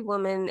 every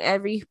woman,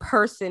 every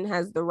person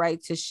has the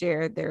right to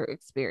share their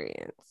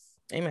experience.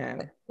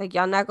 Amen. Like,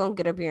 y'all not gonna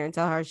get up here and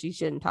tell her she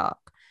shouldn't talk.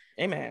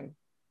 Amen.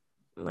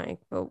 Like,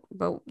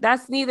 but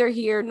that's neither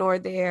here nor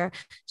there.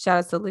 Shout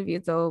out to Olivia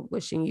Doe,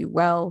 wishing you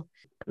well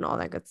and all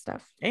that good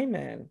stuff.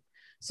 Amen.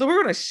 So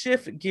we're gonna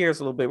shift gears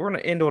a little bit. We're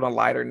gonna end on a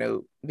lighter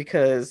note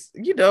because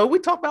we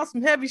talked about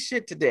some heavy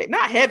shit today.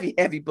 Not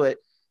heavy, but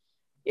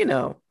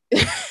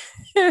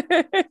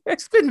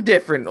it's been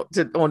different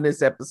on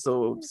this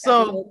episode.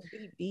 So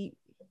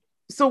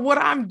what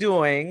I'm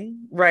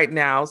doing right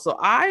now, so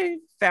I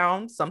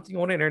found something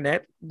on the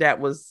internet that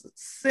was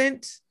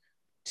sent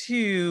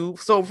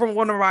from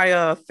one of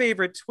my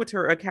favorite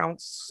Twitter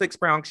accounts, Six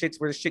Brown Chicks,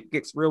 where the shit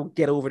gets real,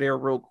 get over there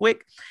real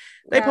quick.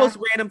 They post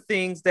random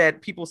things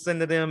that people send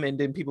to them, and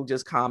then people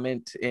just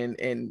comment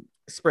and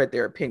spread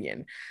their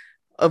opinion.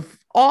 Of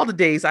all the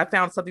days, I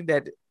found something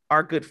that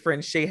our good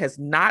friend Shay has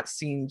not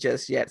seen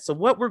just yet. So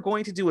what we're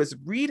going to do is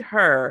read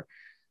her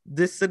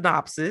this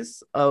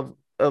synopsis of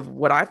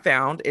what I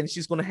found, and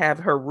she's going to have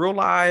her real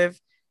live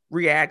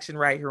reaction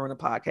right here on the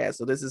podcast.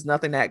 So this is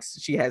nothing that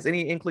she has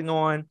any inkling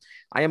on.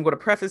 I am going to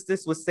preface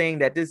this with saying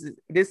that this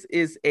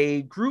is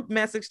a group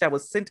message that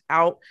was sent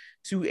out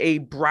to a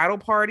bridal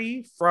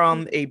party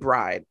from a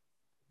bride.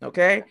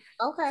 Okay.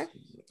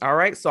 All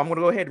right. So I'm going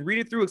to go ahead and read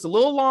it through. It's a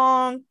little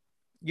long.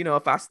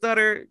 If I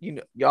stutter,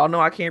 y'all know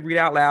I can't read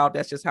out loud.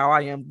 That's just how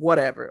I am.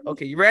 Whatever.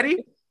 Okay. You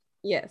ready?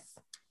 Yes.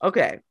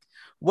 Okay.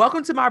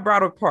 Welcome to my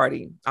bridal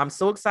party. I'm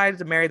so excited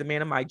to marry the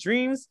man of my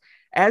dreams.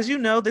 As you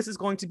know, this is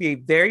going to be a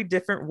very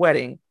different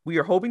wedding. We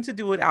are hoping to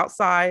do it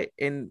outside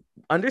and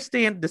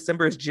understand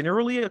December is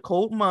generally a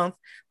cold month,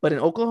 but in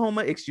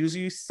Oklahoma, it's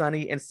usually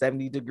sunny and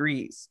 70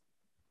 degrees.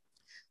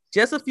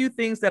 Just a few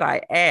things that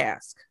I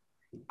ask.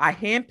 I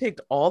handpicked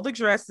all the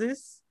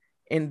dresses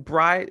and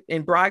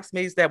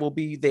bridesmaids that will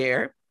be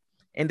there,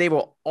 and they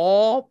will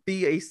all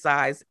be a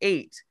size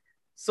 8.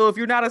 So if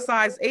you're not a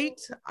size 8,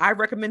 I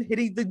recommend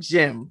hitting the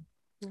gym.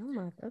 Oh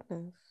my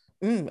goodness.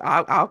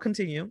 I'll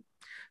continue.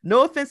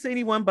 No offense to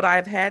anyone, but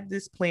I've had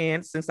this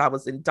plan since I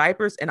was in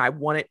diapers and I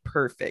want it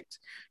perfect.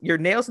 Your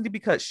nails need to be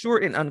cut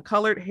short and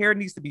uncolored. Hair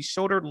needs to be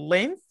shoulder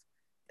length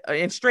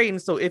and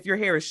straightened. So if your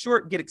hair is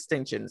short, get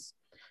extensions.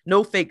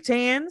 No fake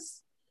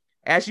tans.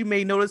 As you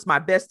may notice,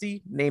 my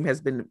bestie name has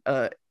been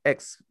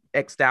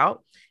X'd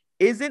out.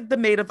 Isn't the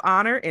maid of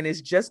honor and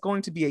is just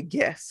going to be a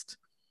guest.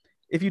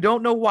 If you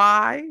don't know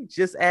why,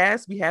 just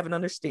ask. We have an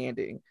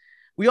understanding.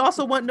 We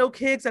also want no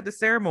kids at the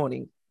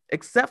ceremony,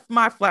 except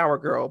my flower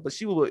girl, but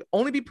she will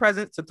only be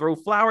present to throw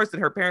flowers,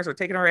 and her parents are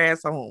taking her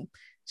ass home.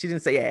 She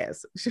didn't say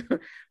ass.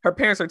 Her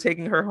parents are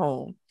taking her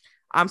home.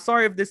 I'm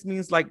sorry if this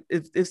means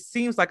it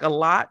seems like a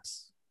lot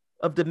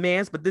of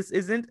demands, but this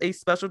isn't a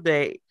special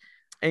day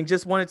and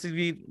just wanted to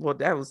be, well,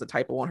 that was a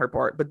typo on her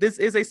part, but this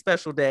is a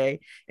special day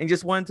and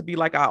just wanted to be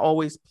like I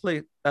always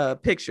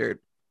pictured.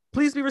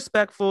 Please be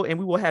respectful and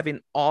we will have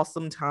an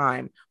awesome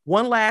time.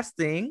 One last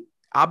thing.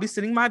 I'll be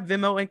sending my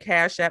Venmo and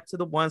Cash App to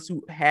the ones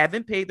who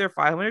haven't paid their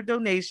 $500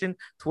 donation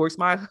towards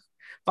my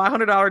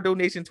 $500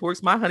 donation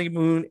towards my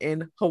honeymoon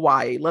in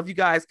Hawaii. Love you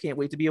guys. Can't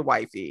wait to be a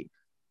wifey.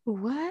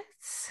 What?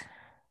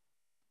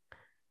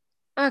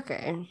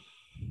 Okay.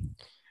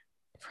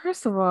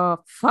 First of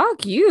all,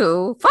 fuck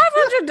you.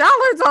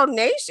 $500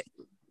 donation.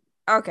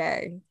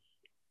 Okay.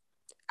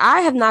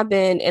 I have not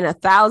been in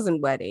 1,000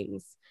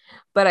 weddings,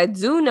 but I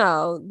do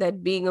know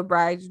that being a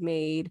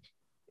bridesmaid,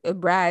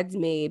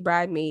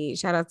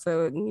 shout out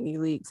to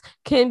Nene Leaks,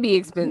 can be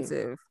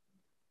expensive.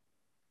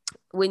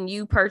 When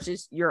you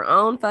purchase your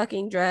own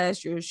fucking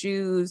dress, your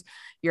shoes,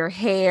 your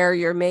hair,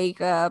 your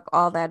makeup,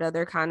 all that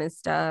other kind of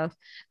stuff,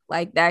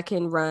 like that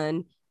can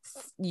run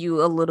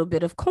you a little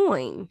bit of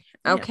coin.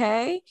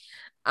 Okay.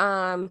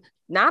 Yeah.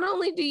 Not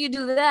only do you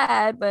do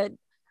that, but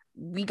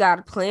we got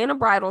to plan a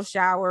bridal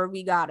shower.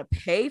 We got to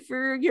pay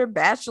for your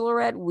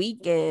bachelorette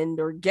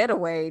weekend or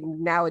getaway.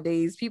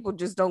 Nowadays, people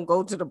just don't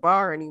go to the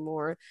bar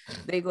anymore.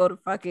 They go to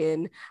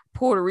fucking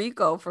Puerto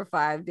Rico for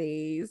 5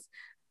 days.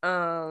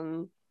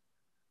 Pay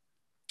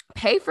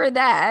for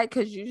that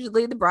because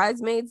usually the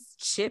bridesmaids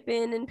chip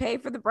in and pay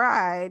for the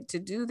bride to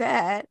do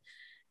that.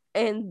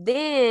 And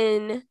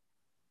then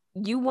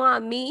you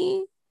want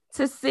me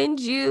to send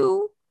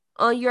you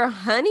on your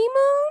honeymoon?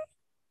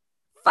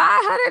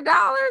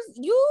 $500?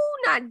 You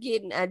not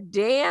getting a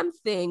damn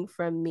thing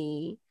from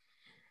me,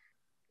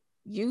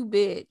 you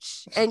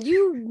bitch. And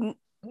you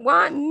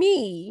want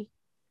me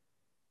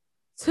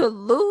to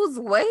lose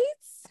weight?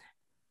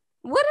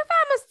 What if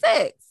I'm a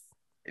 6?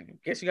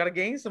 Guess you gotta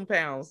gain some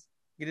pounds.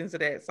 Get into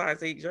that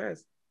size 8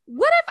 dress.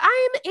 What if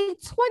I am a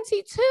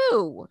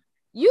 22?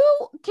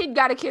 You kid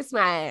gotta kiss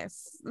my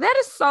ass. That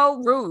is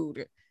so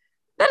rude.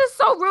 That is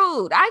so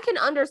rude. I can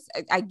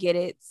understand. I get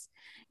it.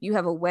 You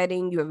have a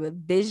wedding, you have a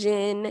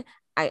vision.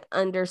 I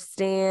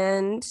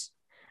understand.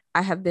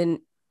 I have been,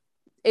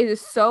 it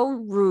is so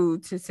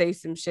rude to say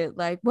some shit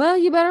like, well,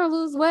 you better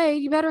lose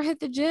weight. You better hit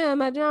the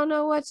gym. I don't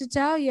know what to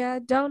tell you. I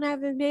don't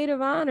have a maid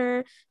of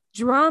honor.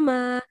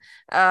 Drama.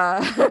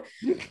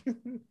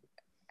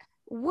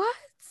 What?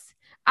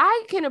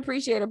 I can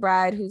appreciate a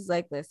bride who's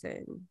like,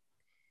 listen,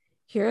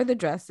 here are the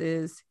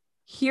dresses.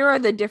 Here are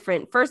the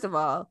different, first of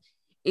all,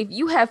 if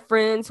you have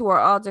friends who are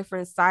all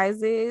different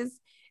sizes,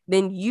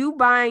 then you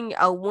buying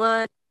a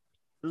one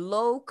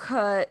low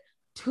cut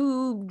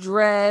tube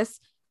dress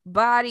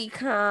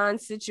bodycon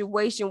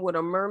situation with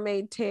a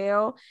mermaid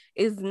tail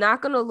is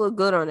not going to look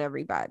good on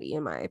everybody,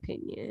 in my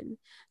opinion.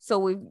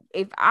 So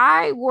if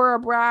I were a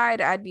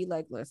bride, I'd be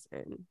like,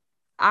 listen,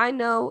 I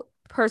know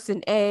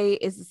person A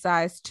is a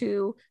size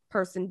 2,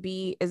 person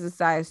B is a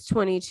size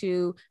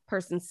 22,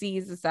 person C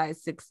is a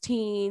size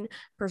 16,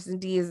 person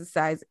D is a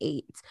size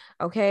 8.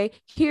 Okay,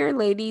 here,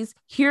 ladies,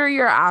 here are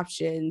your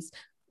options.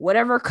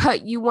 Whatever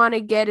cut you want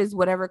to get is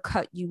whatever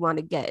cut you want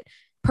to get.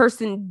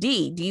 Person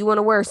D, do you want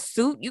to wear a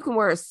suit? You can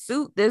wear a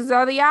suit. These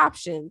are the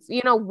options,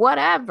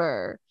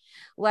 whatever.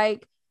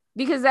 Like,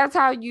 because that's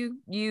how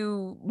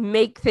you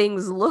make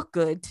things look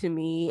good to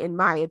me, in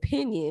my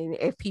opinion.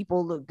 If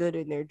people look good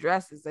in their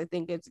dresses, I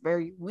think it's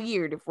very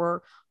weird if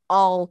we're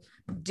all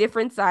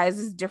different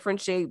sizes,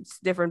 different shapes,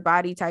 different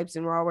body types,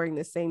 and we're all wearing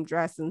the same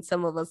dress, and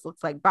some of us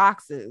looks like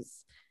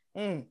boxes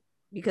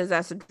because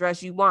that's the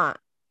dress you want.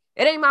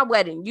 It ain't my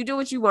wedding. You do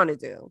what you want to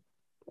do.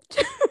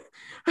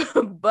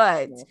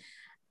 But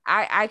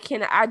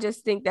I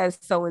just think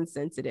that's so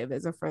insensitive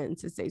as a friend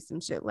to say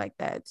some shit like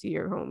that to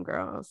your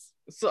homegirls.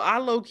 So I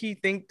low-key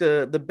think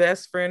the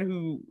best friend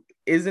who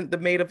isn't the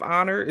maid of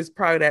honor is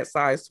probably that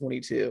size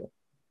 22.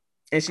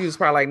 And she was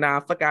probably like, nah,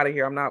 fuck out of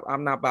here.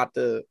 I'm not about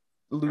to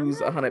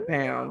lose 100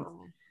 pounds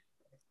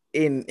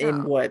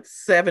in what,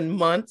 7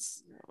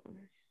 months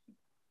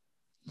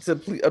to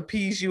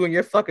appease you and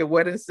your fucking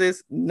wedding,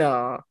 sis?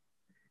 Nah.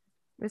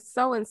 It's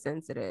so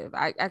insensitive.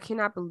 I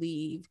cannot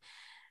believe.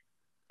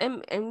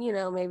 And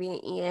maybe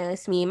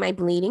it's me and my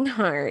bleeding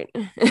heart.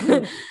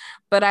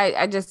 But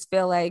I just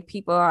feel like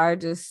people are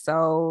just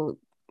so,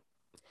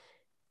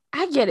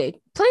 I get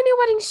it. Planning a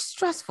wedding's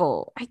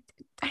stressful. I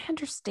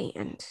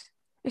understand.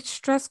 It's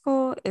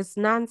stressful. It's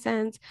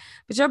nonsense.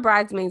 But your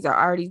bridesmaids are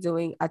already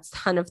doing a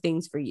ton of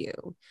things for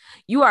you.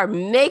 You are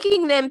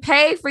making them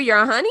pay for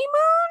your honeymoon?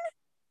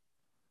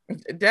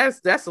 That's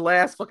the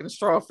last fucking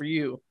straw for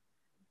you.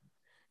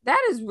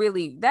 That's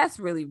really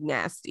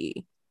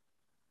nasty.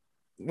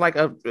 Like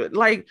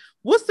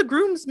what's the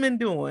groomsmen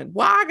doing?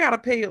 Why I gotta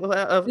pay extra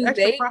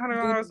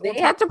 $500? They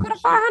have to put a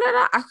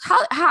 $500.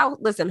 How?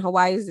 Listen,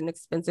 Hawaii is an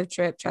expensive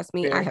trip. Trust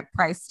me, I have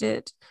priced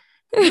it.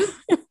 It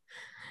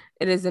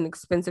is an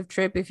expensive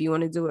trip if you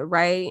want to do it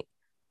right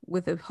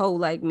with a hoe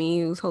like me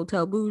who's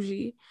hotel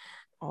bougie.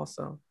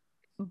 Also,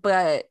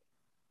 but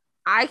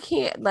I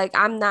can't. Like,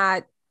 I'm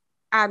not.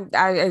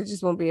 I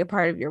just won't be a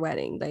part of your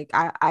wedding. Like,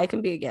 I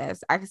can be a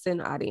guest. I can sit in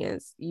the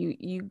audience.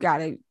 You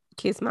gotta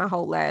kiss my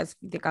whole ass.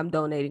 You think I'm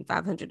donating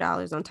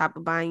 $500 on top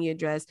of buying your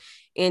dress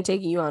and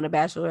taking you on a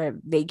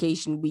bachelorette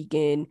vacation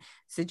weekend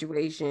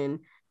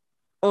situation,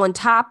 on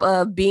top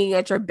of being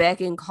at your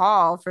beck and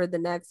call for the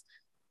next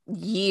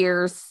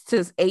years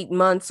to 8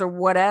 months or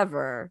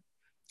whatever.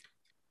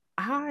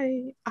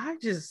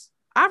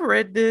 I've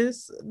read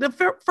this.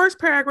 The first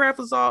paragraph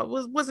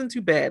wasn't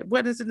too bad.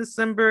 What is in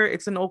December?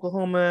 It's in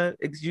Oklahoma.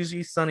 It's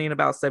usually sunny and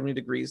about 70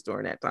 degrees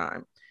during that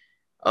time.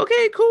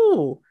 Okay,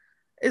 cool.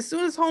 As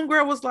soon as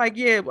homegirl was like,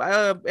 yeah,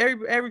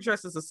 every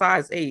dress is a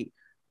size 8.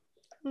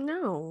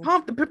 No.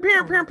 Pump the brakes.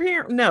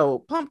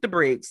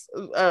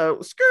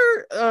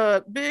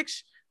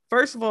 Bitch.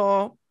 First of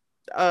all,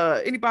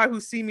 anybody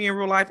who see me in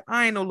real life,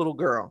 I ain't no little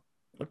girl.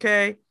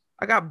 Okay?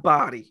 I got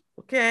body.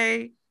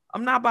 Okay?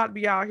 I'm not about to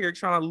be out here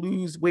trying to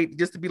lose weight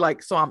just to be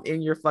like, so I'm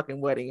in your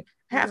fucking wedding.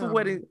 Half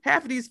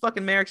of these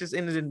fucking marriages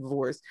ended in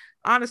divorce.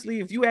 Honestly,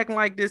 if you acting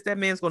like this, that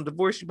man's gonna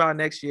divorce you by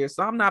next year.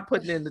 So I'm not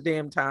putting in the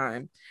damn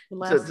time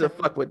to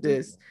fuck with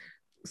this.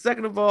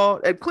 Second of all,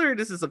 clearly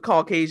this is a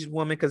Caucasian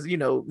woman because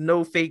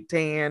no fake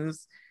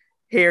tans,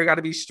 hair got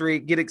to be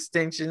straight, get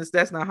extensions.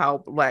 That's not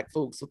how black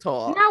folks will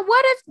talk. Now,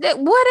 what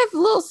if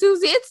Lil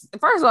Susie? It's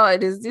first of all,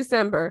 it is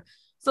December,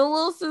 so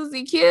Lil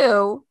Susie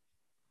Q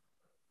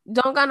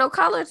don't got no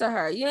color to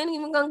her. You ain't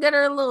even gonna get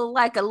her a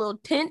little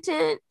tint.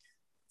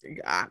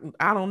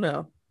 I don't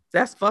know.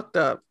 That's fucked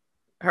up.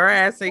 Her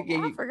ass ain't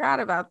I gay. forgot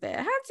about that.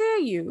 How dare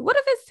you? What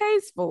if it's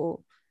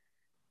tasteful?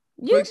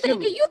 But she,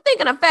 You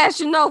thinking of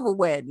Fashion Nova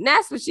wedding?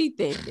 That's what she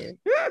thinking.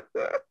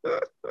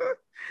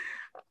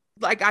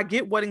 like, I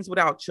get weddings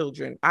without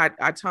children. I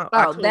Oh,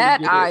 totally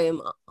that get it. I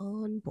am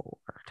on board.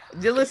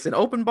 Yeah, listen,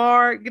 open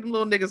bar, get them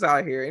little niggas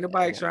out here. Ain't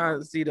nobody trying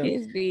to see them.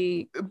 Kids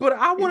be, But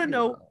I want to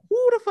know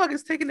who the fuck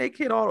is taking their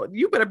kid all.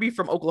 You better be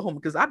from Oklahoma,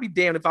 because I'd be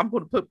damned if I'm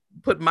going to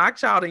put my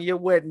child in your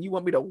wedding. You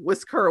want me to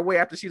whisk her away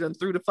after she done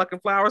threw the fucking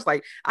flowers?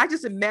 Like, I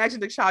just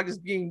imagine the child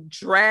just being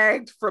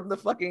dragged from the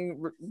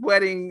fucking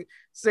wedding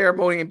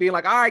ceremony and being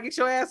like, all right, get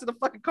your ass in the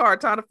fucking car.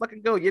 Time to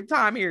fucking go. Your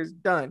time here is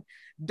done.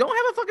 Don't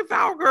have a fucking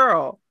foul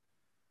girl.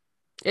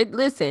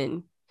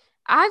 Listen,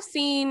 I've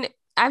seen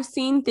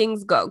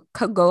things go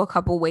a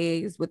couple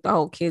ways with the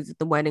whole kids at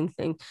the wedding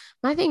thing.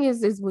 My thing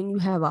is when you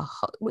have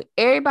when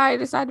everybody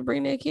decide to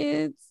bring their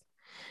kids.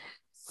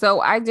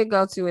 So I did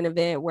go to an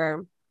event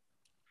where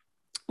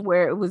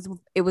it was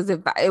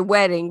a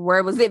wedding where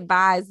it was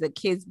advised that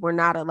kids were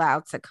not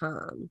allowed to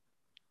come.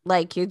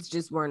 Like, kids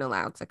just weren't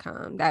allowed to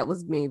come. That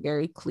was made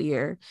very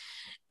clear.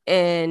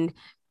 And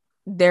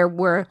there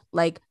were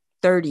like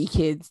 30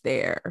 kids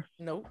there.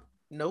 Nope.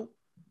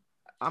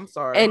 I'm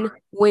sorry. And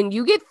when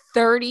you get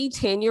 30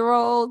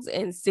 10-year-olds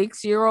and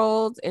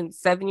 6-year-olds and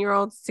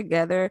 7-year-olds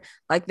together,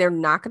 like, they're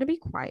not going to be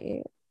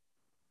quiet.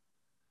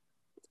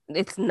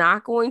 It's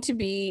not going to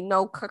be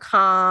no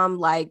calm,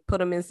 like put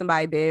them in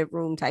somebody's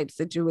bedroom type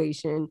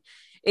situation.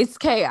 It's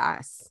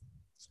chaos.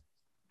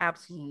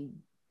 Absolute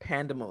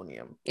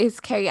pandemonium. It's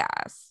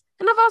chaos.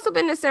 And I've also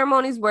been to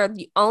ceremonies where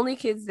the only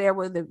kids there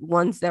were the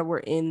ones that were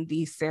in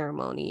the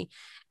ceremony,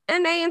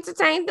 and they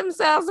entertained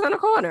themselves in a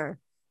corner.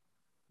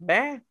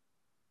 Bad.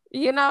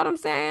 You know what I'm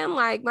saying?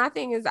 Like, my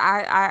thing is,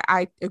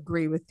 I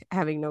agree with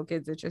having no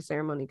kids at your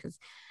ceremony, because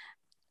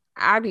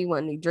I be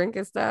wanting to drink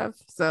and stuff.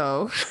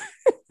 So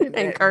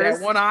and curse.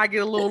 That one eye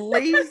get a little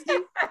lazy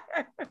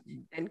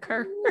and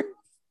curse.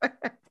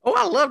 Oh,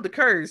 I love the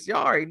curse.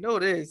 Y'all already know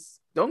this.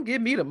 Don't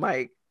give me the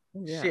mic.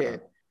 Yeah.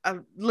 Shit.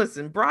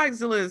 Listen,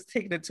 Bridezilla is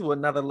taking it to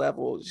another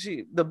level.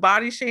 The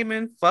body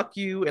shaming, fuck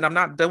you, and I'm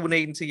not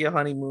donating to your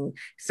honeymoon.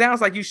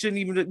 Sounds like you shouldn't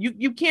even.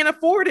 You can't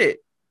afford it.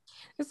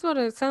 That's what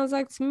it sounds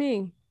like to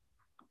me.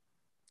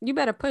 You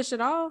better push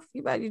it off.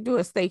 You better do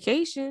a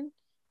staycation.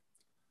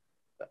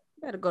 You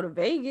better go to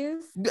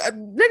Vegas.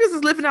 Niggas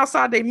is living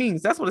outside their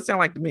means. That's what it sounds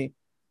like to me.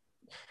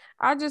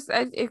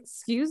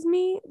 Excuse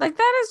me? Like,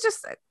 that is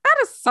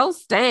so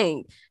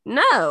stank.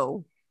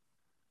 No.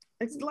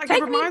 It's like,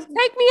 take me out of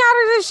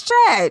this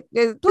chat.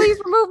 Please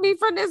remove me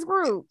from this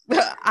group.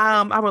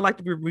 I would like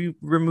to be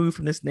removed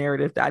from this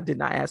narrative that I did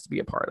not ask to be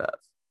a part of.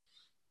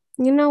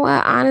 You know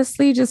what?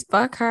 Honestly, just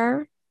fuck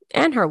her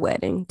and her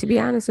wedding, to be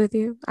honest with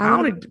you.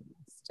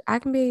 I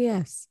can be a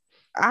yes.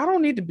 I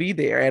don't need to be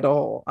there at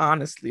all,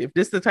 honestly. If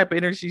this is the type of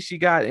energy she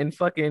got in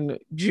fucking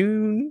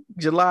June,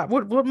 July,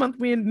 what month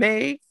we in?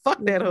 May?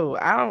 Fuck that hoe.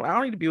 I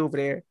don't need to be over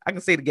there. I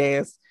can say the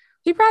gas.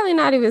 She probably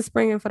not even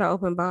springing for the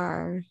open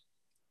bar.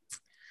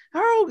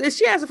 If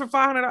she asking for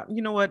 $500,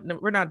 you know what? No,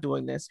 we're not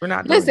doing this. We're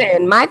not.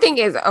 Listen, my thing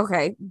is,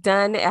 okay,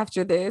 done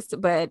after this.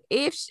 But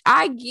if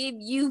I give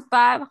you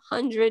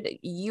 500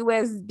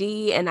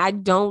 USD and I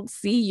don't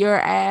see your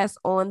ass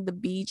on the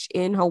beach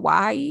in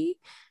Hawaii,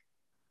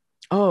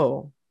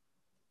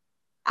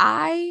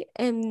 I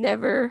am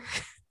never.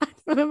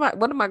 What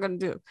am I gonna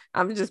do?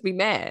 I'm gonna just be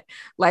mad.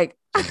 Like,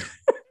 I'm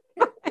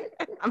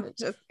gonna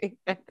just be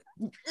mad.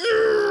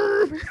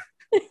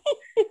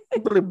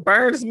 But it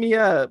burns me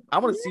up. I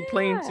want to see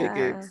plane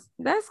tickets.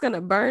 That's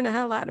gonna burn the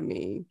hell out of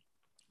me.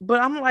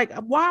 But I'm like,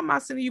 why am I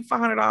sending you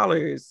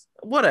 $500?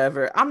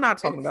 Whatever. I'm not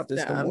talking about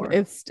this no more.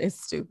 It's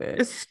stupid.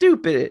 It's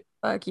stupid.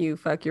 Fuck you.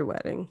 Fuck your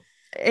wedding.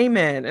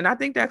 Amen. And I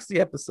think that's the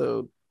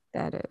episode.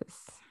 That is.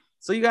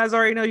 So you guys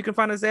already know you can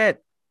find us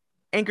at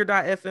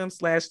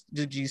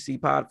anchor.fm/the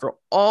GC pod for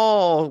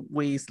all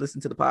ways to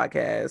listen to the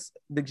podcast,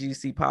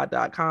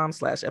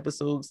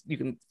 thegcpod.com/episodes. You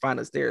can find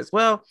us there as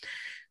well.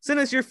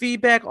 Send us your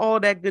feedback, all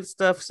that good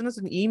stuff. Send us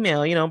an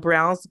email,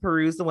 browse,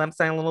 peruse the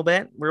website a little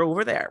bit. We're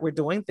over there. We're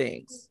doing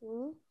things.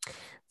 Mm-hmm.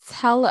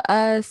 Tell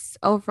us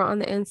over on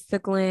the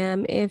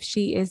Instagram if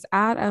she is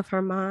out of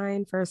her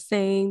mind for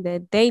saying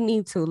that they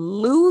need to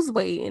lose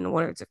weight in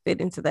order to fit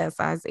into that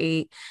size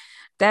 8.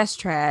 That's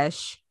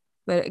trash.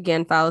 But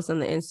again, follow us on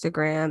the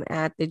Instagram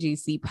at the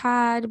GC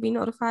Pod to be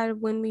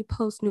notified when we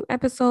post new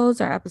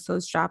episodes. Our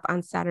episodes drop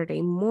on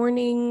Saturday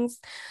mornings.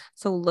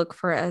 So look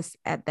for us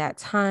at that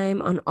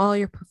time on all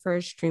your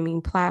preferred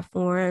streaming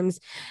platforms.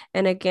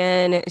 And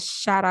again,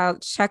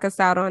 check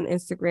us out on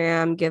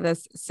Instagram. Give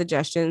us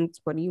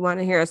suggestions. What do you want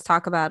to hear us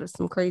talk about? If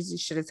some crazy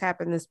shit has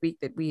happened this week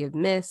that we have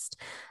missed,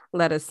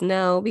 let us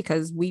know,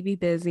 because we be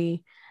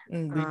busy.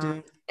 We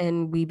do.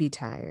 And we be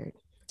tired.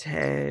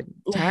 Tired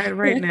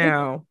right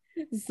now.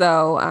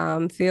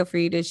 So feel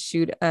free to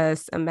shoot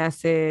us a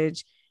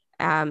message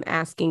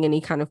asking any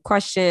kind of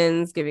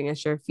questions, giving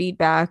us your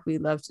feedback. We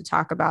love to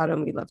talk about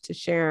them. We love to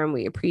share them.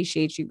 We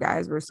appreciate you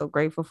guys. We're so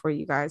grateful for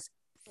you guys.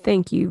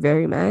 Thank you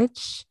very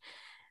much.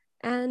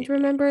 And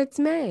remember, it's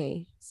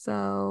May.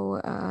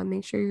 So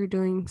make sure you're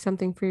doing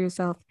something for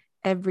yourself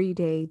every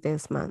day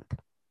this month.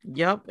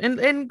 Yep.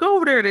 And go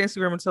over there to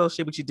Instagram and tell us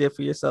shit what you did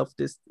for yourself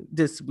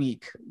this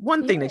week.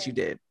 One thing that you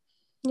did.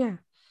 Yeah.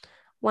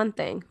 One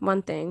thing.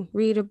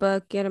 Read a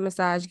book, get a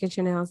massage, get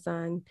your nails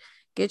done,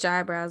 get your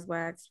eyebrows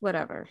waxed,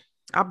 whatever.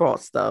 I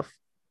bought stuff.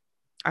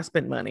 I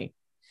spent money.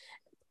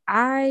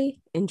 I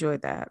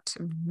enjoyed that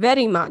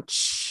very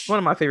much. One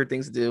of my favorite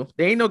things to do.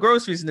 There ain't no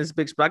groceries in this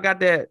bitch, but I got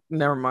that.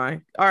 Never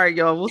mind. All right,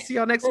 y'all. We'll see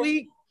y'all next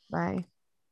week. Bye.